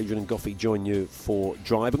 o'clock when Adrian and Goffey join you for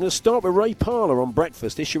Drive. I'm going to start with Ray Parlour on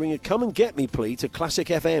breakfast, issuing a come and get me plea to Classic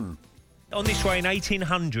FM. On this way in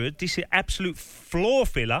 1800, this absolute floor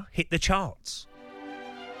filler hit the charts.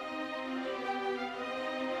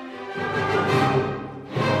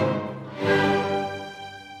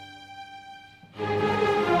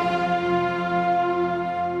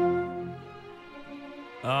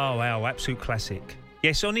 Oh, wow, absolute classic.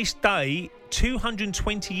 Yes, on this day,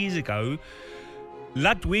 220 years ago,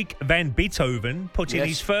 Ludwig van Beethoven put in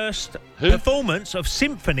his first performance of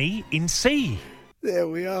Symphony in C. There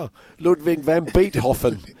we are. Ludwig van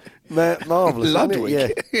Beethoven. Marvellous. Ludwig. Yeah.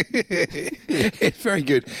 It's very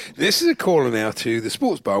good. This is a caller now to the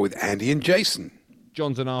Sports Bar with Andy and Jason.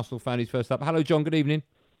 John's an Arsenal fan. He's first up. Hello, John. Good evening.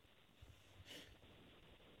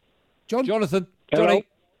 John? Jonathan. Hello. Johnny.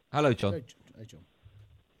 Hello, John. Hey,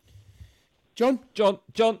 John.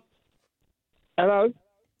 John. Hello.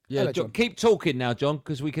 Yeah, Hello, John. John. Keep talking now, John,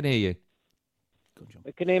 because we can hear you.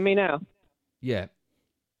 You can hear me now? Yeah.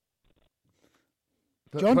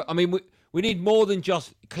 John? But, I mean, we need more than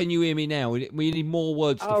just, can you hear me now? We need more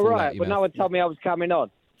words to fall out your but mouth. no one told me I was coming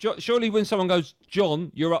on. Surely when someone goes,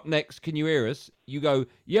 John, you're up next, can you hear us? You go,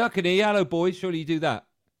 yeah, I can hear you. Hello, boys. Surely you do that.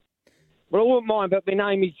 Well, I wouldn't mind, but my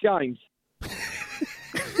name is James.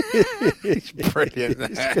 It's brilliant.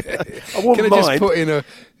 I wouldn't Can I mind. just put in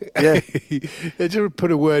just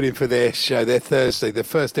put a word in for their show, their Thursday, the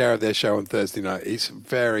first hour of their show on Thursday night. It's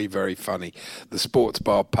very, very funny. The Sports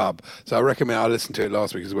Bar Pub. So I recommend. I listened to it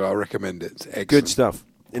last week as well. I recommend it. It's excellent. Good stuff.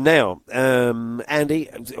 Now, Andy,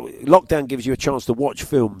 lockdown gives you a chance to watch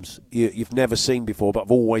films you've never seen before, but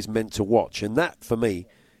have always meant to watch, and that for me.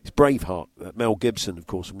 It's Braveheart, Mel Gibson, of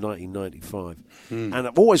course, from 1995. And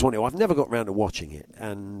I've always wanted to. I've never got around to watching it.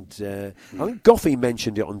 And I think Goffey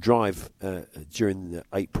mentioned it on Drive during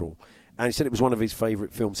April. And he said it was one of his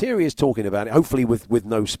favourite films. Here he is talking about it, hopefully with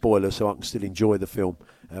no spoilers, so I can still enjoy the film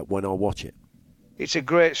when I watch it. It's a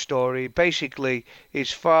great story. Basically,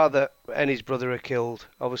 his father and his brother are killed,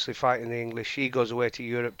 obviously fighting the English. He goes away to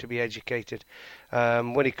Europe to be educated.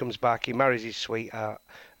 When he comes back, he marries his sweetheart.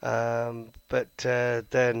 But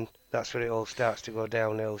then that's where it all starts to go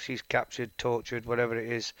downhill. She's captured, tortured, whatever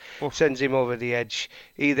it is, sends him over the edge.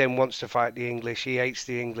 He then wants to fight the English. He hates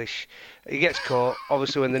the English. He gets caught,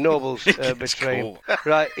 obviously, when the nobles betray him.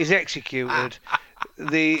 Right, he's executed.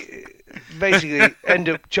 They basically end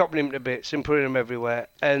up chopping him to bits and putting him everywhere.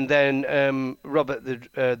 And then Robert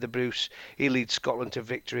the Bruce, he leads Scotland to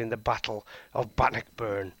victory in the Battle of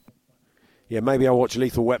Bannockburn. Yeah, maybe I'll watch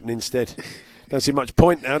Lethal Weapon instead. Don't see much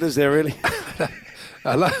point now, does there, really?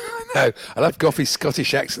 I No, I love Goffy's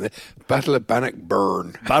Scottish accent there. Battle of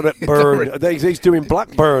Bannockburn. Bannockburn. He's doing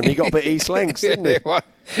Blackburn. He got a bit East Lancs, didn't he?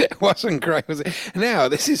 It wasn't great, was it? Now,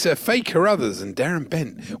 this is Faye Carruthers and Darren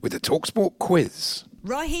Bent with the TalkSport quiz.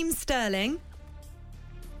 Raheem Sterling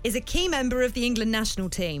is a key member of the England national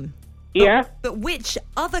team. Yeah. But which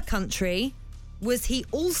other country was he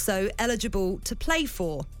also eligible to play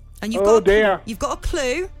for? And you've got a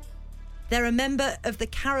clue. They're a member of the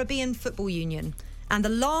Caribbean Football Union. And the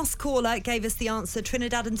last caller gave us the answer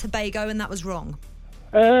Trinidad and Tobago, and that was wrong.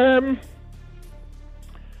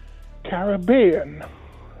 Caribbean.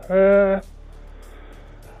 We're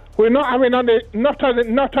not having not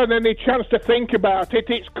had any chance to think about it.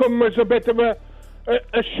 It's come as a bit of a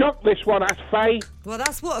shock, this one, has, Faye. Well,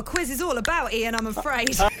 that's what a quiz is all about, Ian, I'm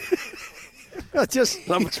afraid. I just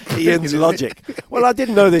love Ian's logic. Well, I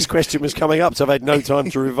didn't know this question was coming up, so I've had no time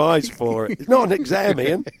to revise for it. It's not an exam,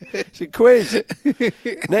 Ian. It's a quiz.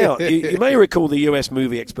 Now, you may recall the US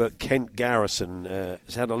movie expert Kent Garrison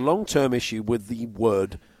has had a long-term issue with the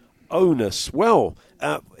word onus. Well,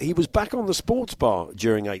 he was back on the sports bar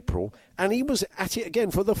during April, and he was at it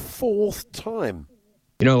again for the 4th time.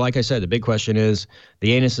 You know, like I said, the big question is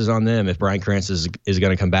the anus is on them if Bryan Cranston is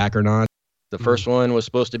going to come back or not. The first one was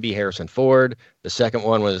supposed to be Harrison Ford. The second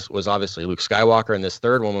one was obviously Luke Skywalker. And this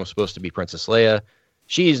third one was supposed to be Princess Leia.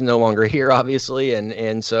 She's no longer here, obviously.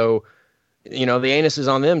 And so, you know, the anus is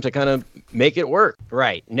on them to kind of make it work.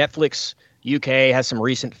 Right. Netflix UK has some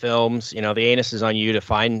recent films. You know, the anus is on you to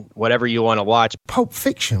find whatever you want to watch. Pulp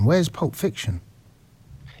Fiction. Where's Pulp Fiction?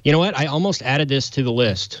 You know what? I almost added this to the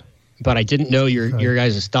list, but I didn't know your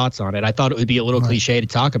guys' thoughts on it. I thought it would be a little cliche to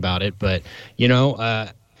talk about it, but, you know,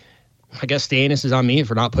 I guess the anus is on me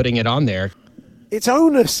for not putting it on there. It's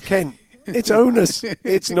onus, Ken. It's onus.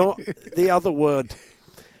 It's not the other word.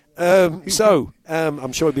 I'm sure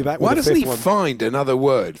he'll be back with Why the doesn't he fifth one. find another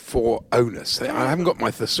word for onus? I haven't got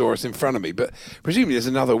my thesaurus in front of me, but presumably there's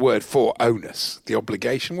another word for onus, the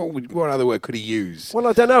obligation. What other word could he use? Well,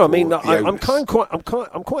 I don't know. I mean, I'm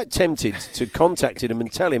quite tempted to contact him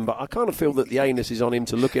and tell him, but I kind of feel that the anus is on him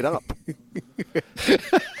to look it up.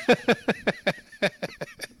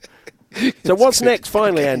 So what's next,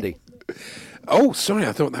 finally, Andy? Oh, sorry,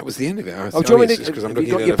 I thought that was the end of it. Do you want me to? Because I'm have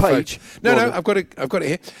you looking got at your a page? No, I've got it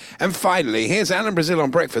here. And finally, here's Alan Brazil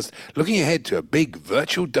on breakfast, looking ahead to a big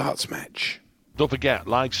virtual darts match. Don't forget,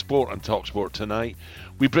 live sport on TalkSport tonight.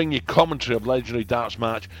 We bring you commentary of legendary darts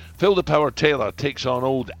match. Phil the Power Taylor takes on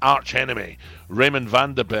old arch enemy Raymond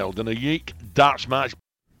Vanderbilt in a unique darts match.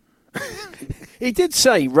 He did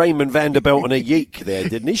say Raymond Vanderbilt and a yeek there,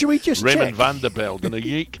 didn't he? Should we just Raymond check? Vanderbilt and a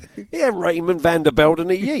yeek? Yeah, Raymond Vanderbilt and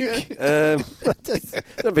a yeek. I don't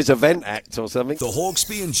know if it's a vent act or something. The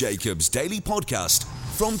Hawksby and Jacobs Daily Podcast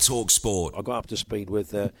from TalkSport. I got up to speed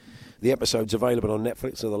with the episodes available on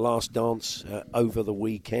Netflix of The Last Dance over the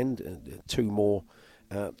weekend. 2 more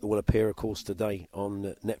will appear, of course, today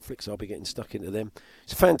on Netflix. I'll be getting stuck into them.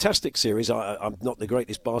 It's a fantastic series. I'm not the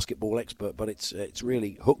greatest basketball expert, but it's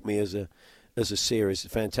really hooked me as a series. A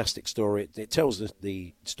fantastic story. It tells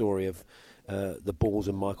the story of the Bulls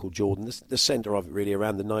and Michael Jordan, the centre of it really,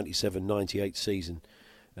 around the 97-98 season,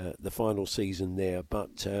 the final season there.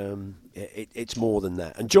 But it's more than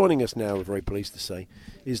that. And joining us now, we're very pleased to say,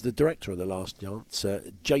 is the director of The Last Dance,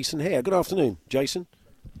 Jason Hare. Good afternoon, Jason.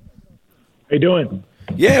 How you doing?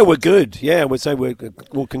 Yeah, we're good. Yeah, we'd say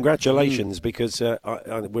well, congratulations, because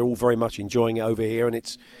we're all very much enjoying it over here, and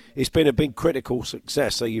it's been a big critical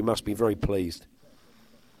success. So you must be very pleased.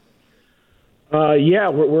 Yeah,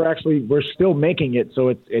 we're still making it, so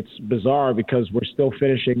it's bizarre because we're still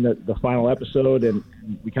finishing the final episode, and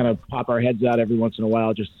we kind of pop our heads out every once in a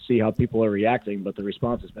while just to see how people are reacting. But the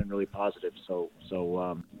response has been really positive, so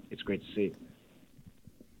it's great to see.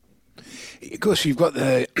 Of course, you've got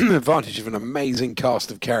the advantage of an amazing cast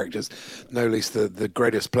of characters, no least the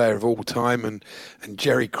greatest player of all time, and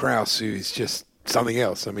Jerry Krause, who is just something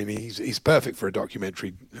else. I mean, he's perfect for a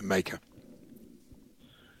documentary maker.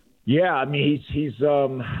 Yeah, I mean, he's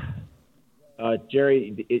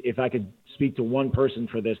Jerry. If I could speak to one person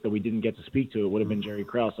for this that we didn't get to speak to, it would have been Jerry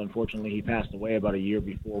Krause. Unfortunately, he passed away about a year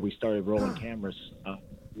before we started rolling cameras.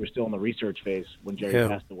 We were still in the research phase when Jerry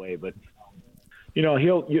passed away, but. You know,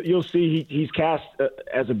 you'll see he's cast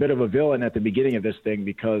as a bit of a villain at the beginning of this thing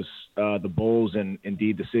because the Bulls and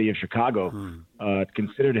indeed the city of Chicago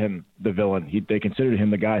considered him the villain. They considered him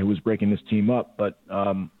the guy who was breaking this team up. But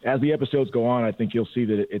as the episodes go on, I think you'll see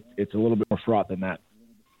that it's a little bit more fraught than that.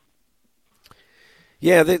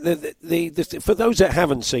 Yeah, for those that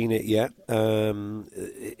haven't seen it yet,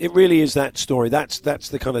 it really is that story. That's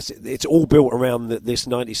the kind of, it's all built around this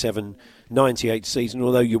 97-98 season.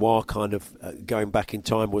 Although you are kind of going back in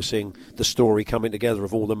time, we're seeing the story coming together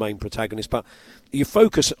of all the main protagonists. But you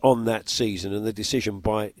focus on that season and the decision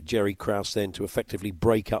by Jerry Krause then to effectively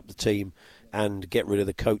break up the team and get rid of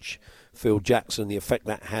the coach, Phil Jackson, the effect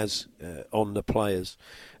that has on the players.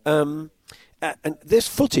 And there's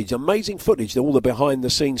footage, amazing footage, all the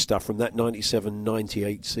behind-the-scenes stuff from that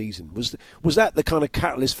 97-98 season. Was that the kind of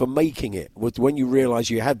catalyst for making it? When you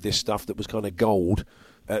realised you had this stuff that was kind of gold,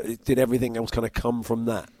 did everything else kind of come from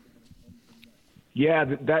that? Yeah,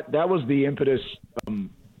 that was the impetus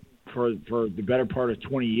for the better part of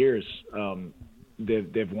 20 years.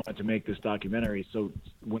 They've wanted to make this documentary. So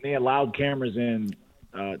when they allowed cameras in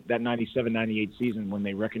that 97-98 season, when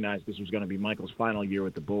they recognized this was going to be Michael's final year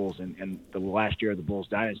with the Bulls and the last year of the Bulls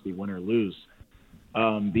dynasty, win or lose, the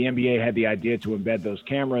NBA had the idea to embed those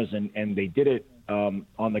cameras, and they did it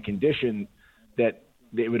on the condition that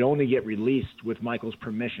they would only get released with Michael's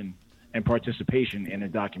permission and participation in a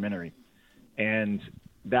documentary. And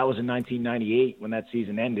that was in 1998 when that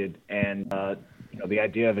season ended, and the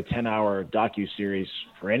idea of a 10-hour docu-series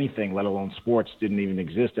for anything, let alone sports, didn't even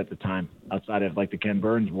exist at the time outside of like the Ken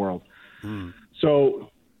Burns world.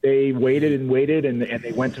 So they waited, and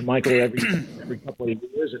they went to Michael every couple of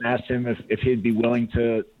years and asked him if he'd be willing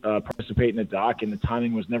to participate in the doc, and the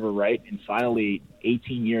timing was never right. And finally,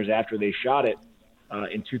 18 years after they shot it,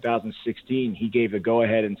 in 2016, he gave the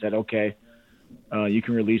go-ahead and said, okay, you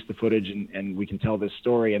can release the footage and we can tell this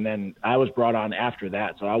story. And then I was brought on after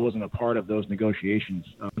that, so I wasn't a part of those negotiations.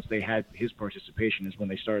 Once they had his participation is when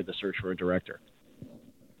they started the search for a director.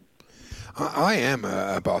 I am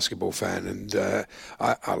a basketball fan, and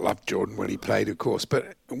I loved Jordan when he played, of course.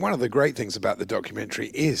 But one of the great things about the documentary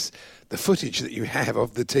is the footage that you have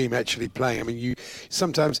of the team actually playing. I mean, you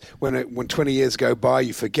sometimes when 20 years go by,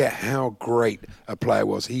 you forget how great a player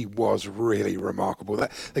was. He was really remarkable.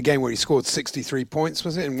 The game where he scored 63 points,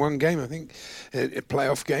 was it, in one game, I think, a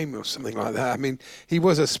playoff game or something like that. I mean, he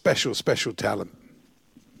was a special, special talent.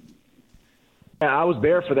 Yeah, I was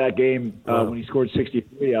there for that game when he scored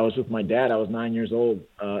 63. I was with my dad. I was 9 years old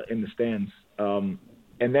in the stands. And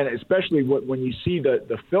then especially when you see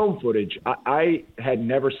the film footage, I had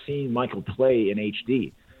never seen Michael play in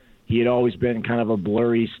HD. He had always been kind of a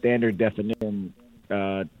blurry, standard definition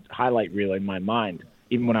highlight reel in my mind,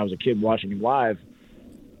 even when I was a kid watching him live.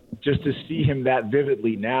 Just to see him that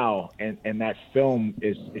vividly now, and that film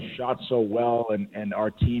is shot so well, and our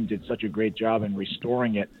team did such a great job in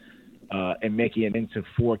restoring it. And making it into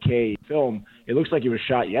 4K film, it looks like it was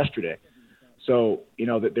shot yesterday. So,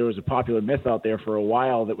 that there was a popular myth out there for a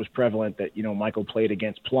while that was prevalent that, Michael played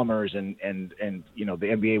against plumbers and the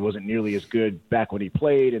NBA wasn't nearly as good back when he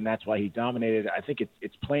played, and that's why he dominated. I think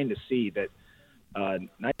it's plain to see that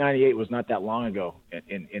 1998 was not that long ago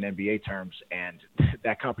in NBA terms, and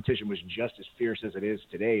that competition was just as fierce as it is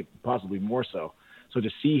today, possibly more so. So to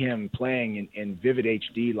see him playing in vivid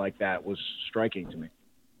HD like that was striking to me.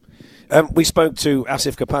 We spoke to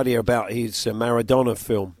Asif Kapadia about his Maradona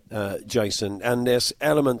film, Jason, and there's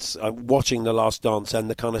elements watching The Last Dance and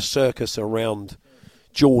the kind of circus around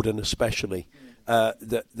Jordan especially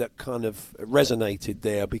that kind of resonated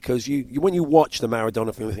there, because you when you watch the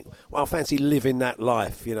Maradona film, you think, well, I fancy living that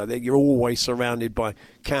life. You're always surrounded by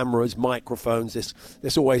cameras, microphones.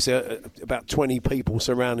 There's always about 20 people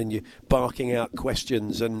surrounding you, barking out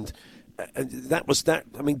questions, and that was that.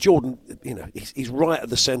 I mean, Jordan, he's right at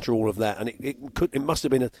the centre of all of that, and it must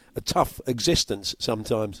have been a tough existence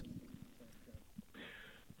sometimes.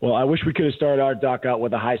 Well, I wish we could have started our doc out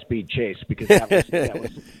with a high-speed chase, because that was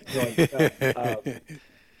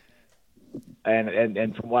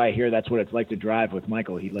and from what I hear, that's what it's like to drive with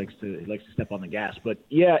Michael. He likes to step on the gas. But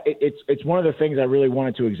yeah, it's one of the things I really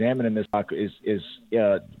wanted to examine in this doc is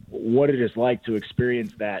what it is like to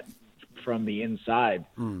experience that from the inside,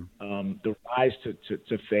 the rise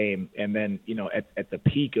to fame, and then at the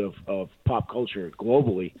peak of pop culture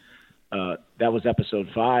globally. That was episode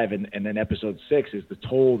 5, and then episode 6 is the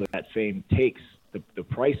toll that fame takes, the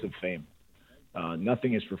price of fame.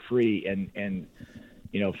 Nothing is for free, and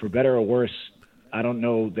for better or worse, I don't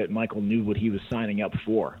know that Michael knew what he was signing up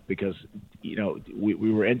for, because we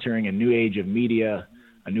were entering a new age of media,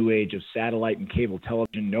 a new age of satellite and cable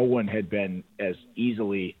television. No one had been as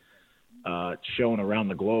easily shown around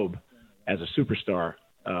the globe as a superstar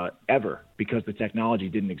ever, because the technology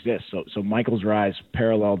didn't exist. So Michael's rise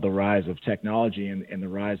paralleled the rise of technology and the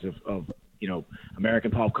rise of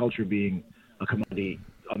American pop culture being a commodity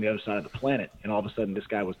on the other side of the planet, and all of a sudden this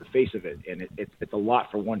guy was the face of it. And it's a lot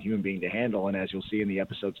for one human being to handle. And as you'll see in the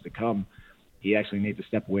episodes to come, he actually needs to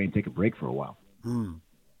step away and take a break for a while.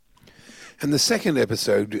 And the second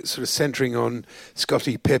episode, sort of centering on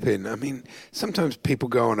Scottie Pippen. I mean, sometimes people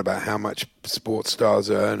go on about how much sports stars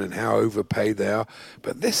earn and how overpaid they are.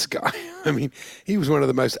 But this guy, I mean, he was one of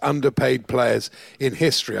the most underpaid players in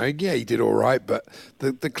history. Yeah, he did all right, but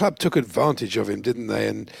the club took advantage of him, didn't they?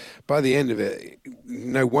 And by the end of it,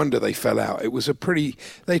 no wonder they fell out. It was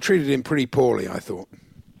they treated him pretty poorly, I thought.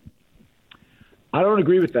 I don't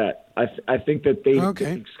agree with that. I think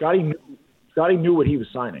that Scottie knew what he was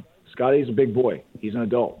signing. Scottie's a big boy. He's an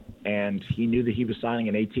adult. And he knew that he was signing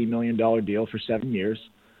an $18 million deal for 7 years.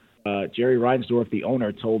 Jerry Reinsdorf, the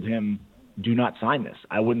owner, told him, do not sign this.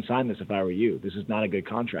 I wouldn't sign this if I were you. This is not a good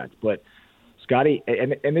contract. But Scottie,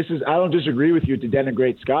 and this is, I don't disagree with you to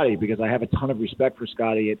denigrate Scottie, because I have a ton of respect for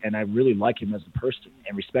Scottie, and I really like him as a person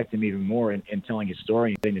and respect him even more in telling his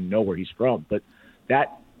story and getting to know where he's from. But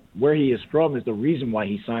where he is from is the reason why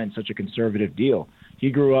he signed such a conservative deal. He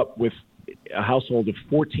grew up with a household of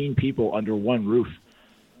 14 people under one roof,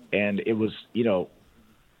 and it was,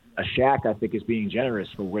 a shack, I think, is being generous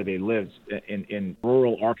for where they lived in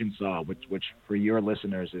rural Arkansas, which for your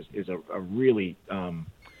listeners is a really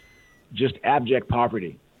just abject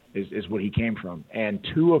poverty is what he came from. And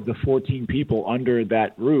 2 of the 14 people under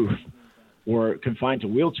that roof were confined to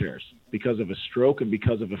wheelchairs because of a stroke and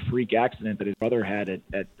because of a freak accident that his brother had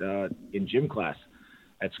in gym class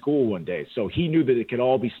at school one day. So he knew that it could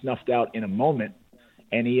all be snuffed out in a moment,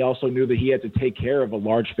 and he also knew that he had to take care of a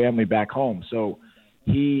large family back home. So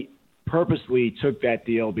he purposely took that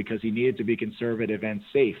deal because he needed to be conservative and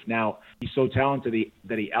safe. Now, he's so talented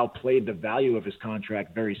that he outplayed the value of his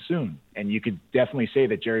contract very soon, and you could definitely say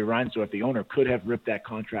that Jerry Reinsdorf, the owner, could have ripped that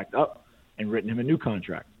contract up and written him a new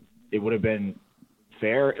contract. It would have been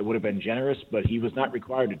fair, it would have been generous, but he was not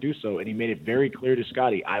required to do so, and he made it very clear to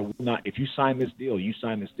Scottie, I will not, if you sign this deal, you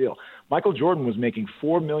sign this deal. Michael Jordan was making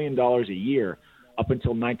 $4 million a year up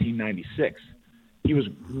until 1996. He was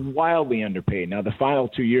wildly underpaid. Now, the final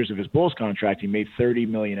 2 years of his Bulls contract, he made $30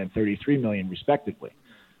 million and $33 million respectively,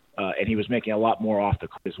 and he was making a lot more off the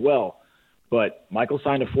court as well. But Michael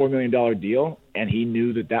signed a $4 million deal, and he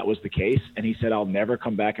knew that that was the case, and he said, I'll never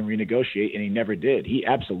come back and renegotiate, and he never did. He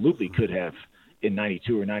absolutely could have, in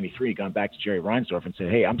 92 or 93, gone back to Jerry Reinsdorf and said,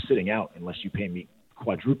 hey, I'm sitting out unless you pay me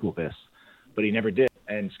quadruple this. But he never did,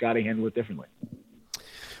 and Scottie handled it differently.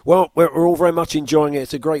 Well, we're all very much enjoying it.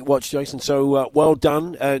 It's a great watch, Jason, so well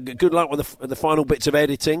done. Good luck with the final bits of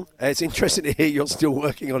editing. It's interesting to hear you're still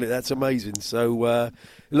working on it. That's amazing. So,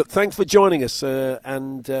 look, thanks for joining us,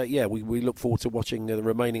 we look forward to watching the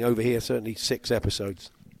remaining over here, certainly 6 episodes.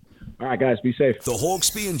 All right, guys, be safe. The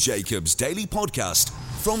Hawksbee and Jacobs Daily Podcast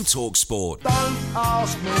from TalkSport. Don't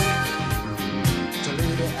ask me to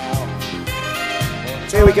leave it out.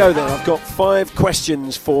 Here we go then. I've got 5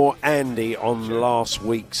 questions for Andy on last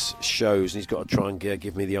week's shows, and he's got to try and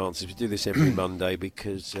give me the answers. We do this every Monday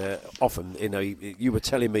because often, you were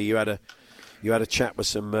telling me you had a chat with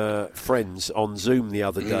some friends on Zoom the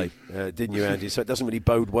other day, didn't you, Andy? So it doesn't really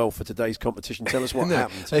bode well for today's competition. Tell us what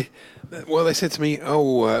happened. They said to me,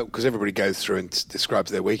 because everybody goes through and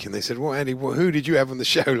describes their week, and they said, well, Andy, who did you have on the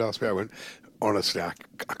show last week? I went, honestly, I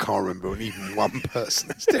can't remember even one person.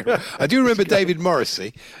 That's terrible. I do remember David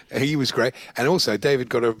Morrissey. He was great. And also,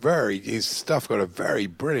 David his stuff got a very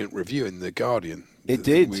brilliant review in The Guardian. It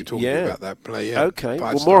did, we were talking about that play, yeah. Okay,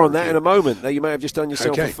 well, more on that in a moment. Now, you may have just done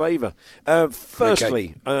yourself a favour.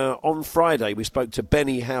 Firstly, on Friday, we spoke to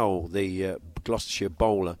Benny Howell, the Gloucestershire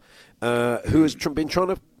bowler, who has been trying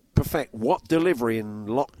to perfect what delivery in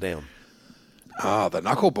lockdown? The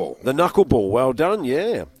knuckleball. The knuckleball, well done,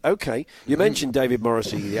 yeah. Okay, you mentioned David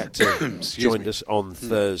Morrissey, the actor, joined us on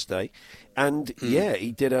Thursday. And,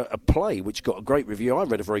 he did a play which got a great review. I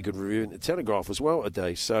read a very good review in the Telegraph as well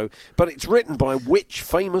today. But it's written by which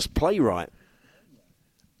famous playwright?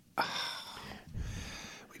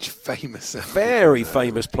 Which famous? Very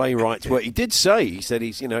famous playwright. Well, he said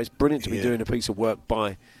it's brilliant to be doing a piece of work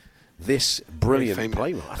by this brilliant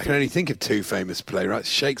playwright. I can only think of 2 famous playwrights,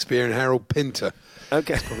 Shakespeare and Harold Pinter.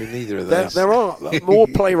 Okay. It's probably neither of those. There are more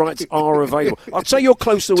playwrights are available. I'd say you're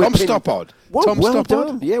closer with Tom Stoppard. Well Stoppard?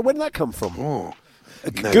 Done. Yeah, where did that come from?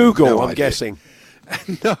 Google, I'm guessing.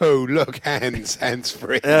 No, look, hands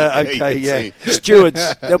free. Okay, yeah.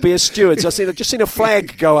 Stewards. There'll be a stewards. I've just seen a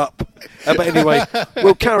flag go up. But anyway,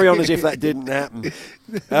 we'll carry on as if that didn't happen.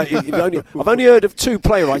 I've only heard of 2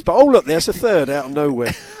 playwrights, but look, there's a third out of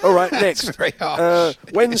nowhere. All right, next.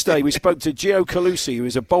 Wednesday, we spoke to Gio Calusi, who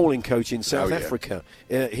is a bowling coach in South Africa.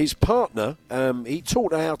 His partner, he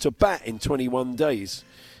taught her how to bat in 21 days.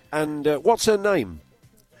 And what's her name?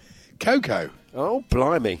 Coco. Oh,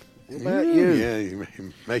 blimey. What about you? Yeah, you're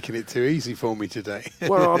making it too easy for me today.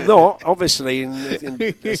 Well, I'm not, obviously. I can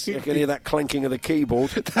hear that clanking of the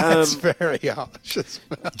keyboard. That's very harsh as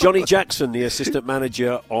well. Johnny Jackson, the assistant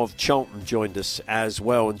manager of Charlton, joined us as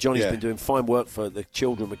well. And Johnny's been doing fine work for the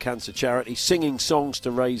Children with Cancer charity, singing songs to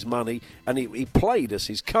raise money. And he played us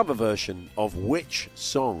his cover version of which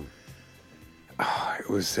song? Oh, it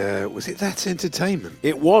was it That's Entertainment?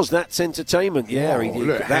 It was That's Entertainment, yeah.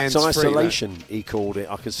 Look, That's Isolation, he called it.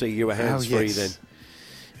 I could see you were hands-free then.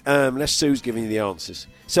 Let's Sue's giving you the answers.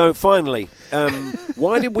 So, finally,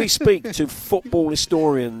 why did we speak to football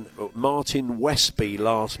historian Martin Westby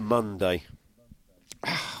last Monday?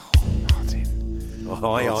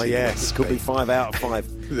 Martin yes. Could be 5 out of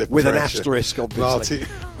 5. With an asterisk, obviously.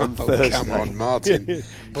 On Thursday. Come on, Martin.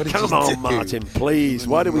 Come on, Martin, please.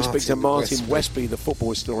 Why did we speak to Martin Westby, the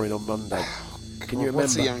football historian, on Monday? Can you remember?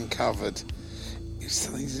 What's he uncovered? It was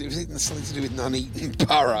something to do with Nuneaton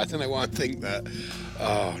Borough. I don't know why I think that.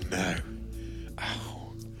 Oh, no.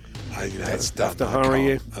 Oh, it's done. Have to hurry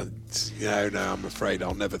you? No, I'm afraid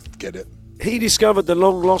I'll never get it. He discovered the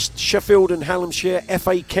long-lost Sheffield and Hallamshire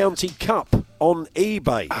FA County Cup on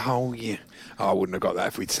eBay. Oh, yeah. I wouldn't have got that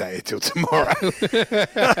if we'd say it till tomorrow.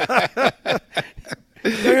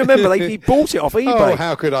 Do you remember he bought it off eBay? Oh,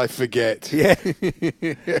 how could I forget? Yeah.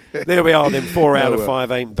 There we are then. 4 out of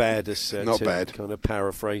 5 ain't bad. Not bad. Kind of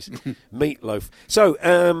paraphrase. Meatloaf. So,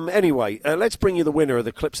 anyway, let's bring you the winner of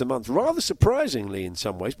the Clips of the Month. Rather surprisingly in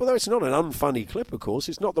some ways, although it's not an unfunny clip, of course.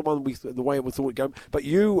 It's not the one the way we thought it'd go. But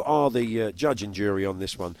you are the judge and jury on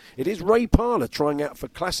this one. It is Ray Parlour trying out for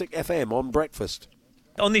Classic FM on Breakfast.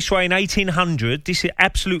 On this way in 1800, this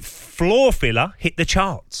absolute floor filler hit the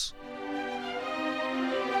charts.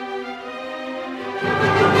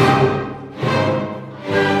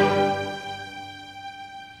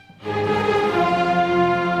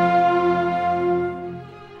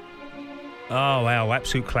 Oh, wow,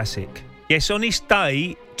 absolute classic. Yes, on this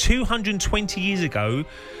day, 220 years ago,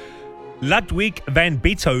 Ludwig van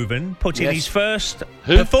Beethoven put in his first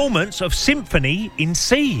performance of Symphony in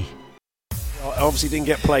C. Obviously didn't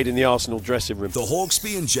get played in the Arsenal dressing room. The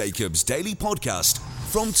Hawksby and Jacobs Daily Podcast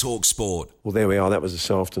from TalkSport. Well, there we are. That was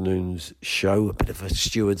this afternoon's show. A bit of a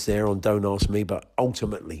stewards there on Don't Ask Me, but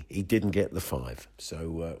ultimately he didn't get the 5.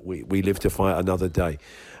 So we live to fight another day.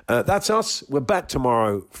 That's us. We're back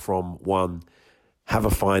tomorrow from 1. Have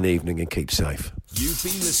a fine evening and keep safe. You've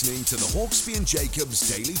been listening to the Hawksby and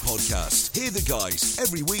Jacobs Daily Podcast. Hear the guys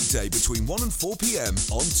every weekday between 1 and 4 p.m.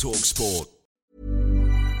 on TalkSport.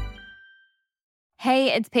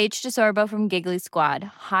 Hey, it's Paige DeSorbo from Giggly Squad.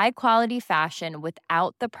 High quality fashion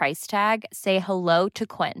without the price tag. Say hello to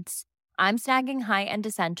Quince. I'm snagging high-end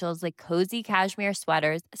essentials like cozy cashmere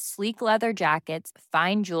sweaters, sleek leather jackets,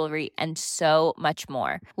 fine jewelry, and so much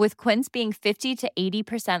more. With Quince being 50 to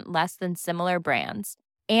 80% less than similar brands.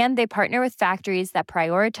 And they partner with factories that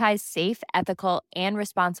prioritize safe, ethical, and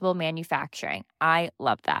responsible manufacturing. I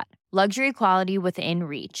love that. Luxury quality within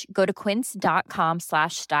reach. Go to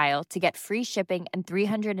quince.com/style to get free shipping and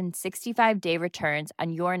 365-day returns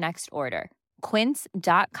on your next order.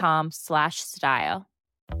 Quince.com/style.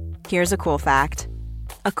 Here's a cool fact.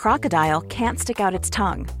 A crocodile can't stick out its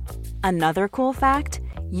tongue. Another cool fact,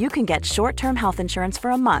 you can get short-term health insurance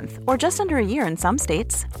for a month or just under a year in some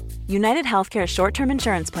states. United Healthcare short-term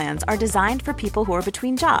insurance plans are designed for people who are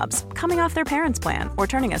between jobs, coming off their parents' plan, or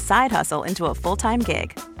turning a side hustle into a full-time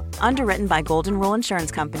gig. Underwritten by Golden Rule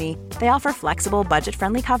Insurance Company, they offer flexible,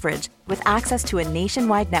 budget-friendly coverage with access to a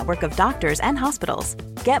nationwide network of doctors and hospitals.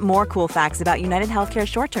 Get more cool facts about United Healthcare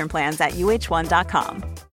short-term plans at uh1.com.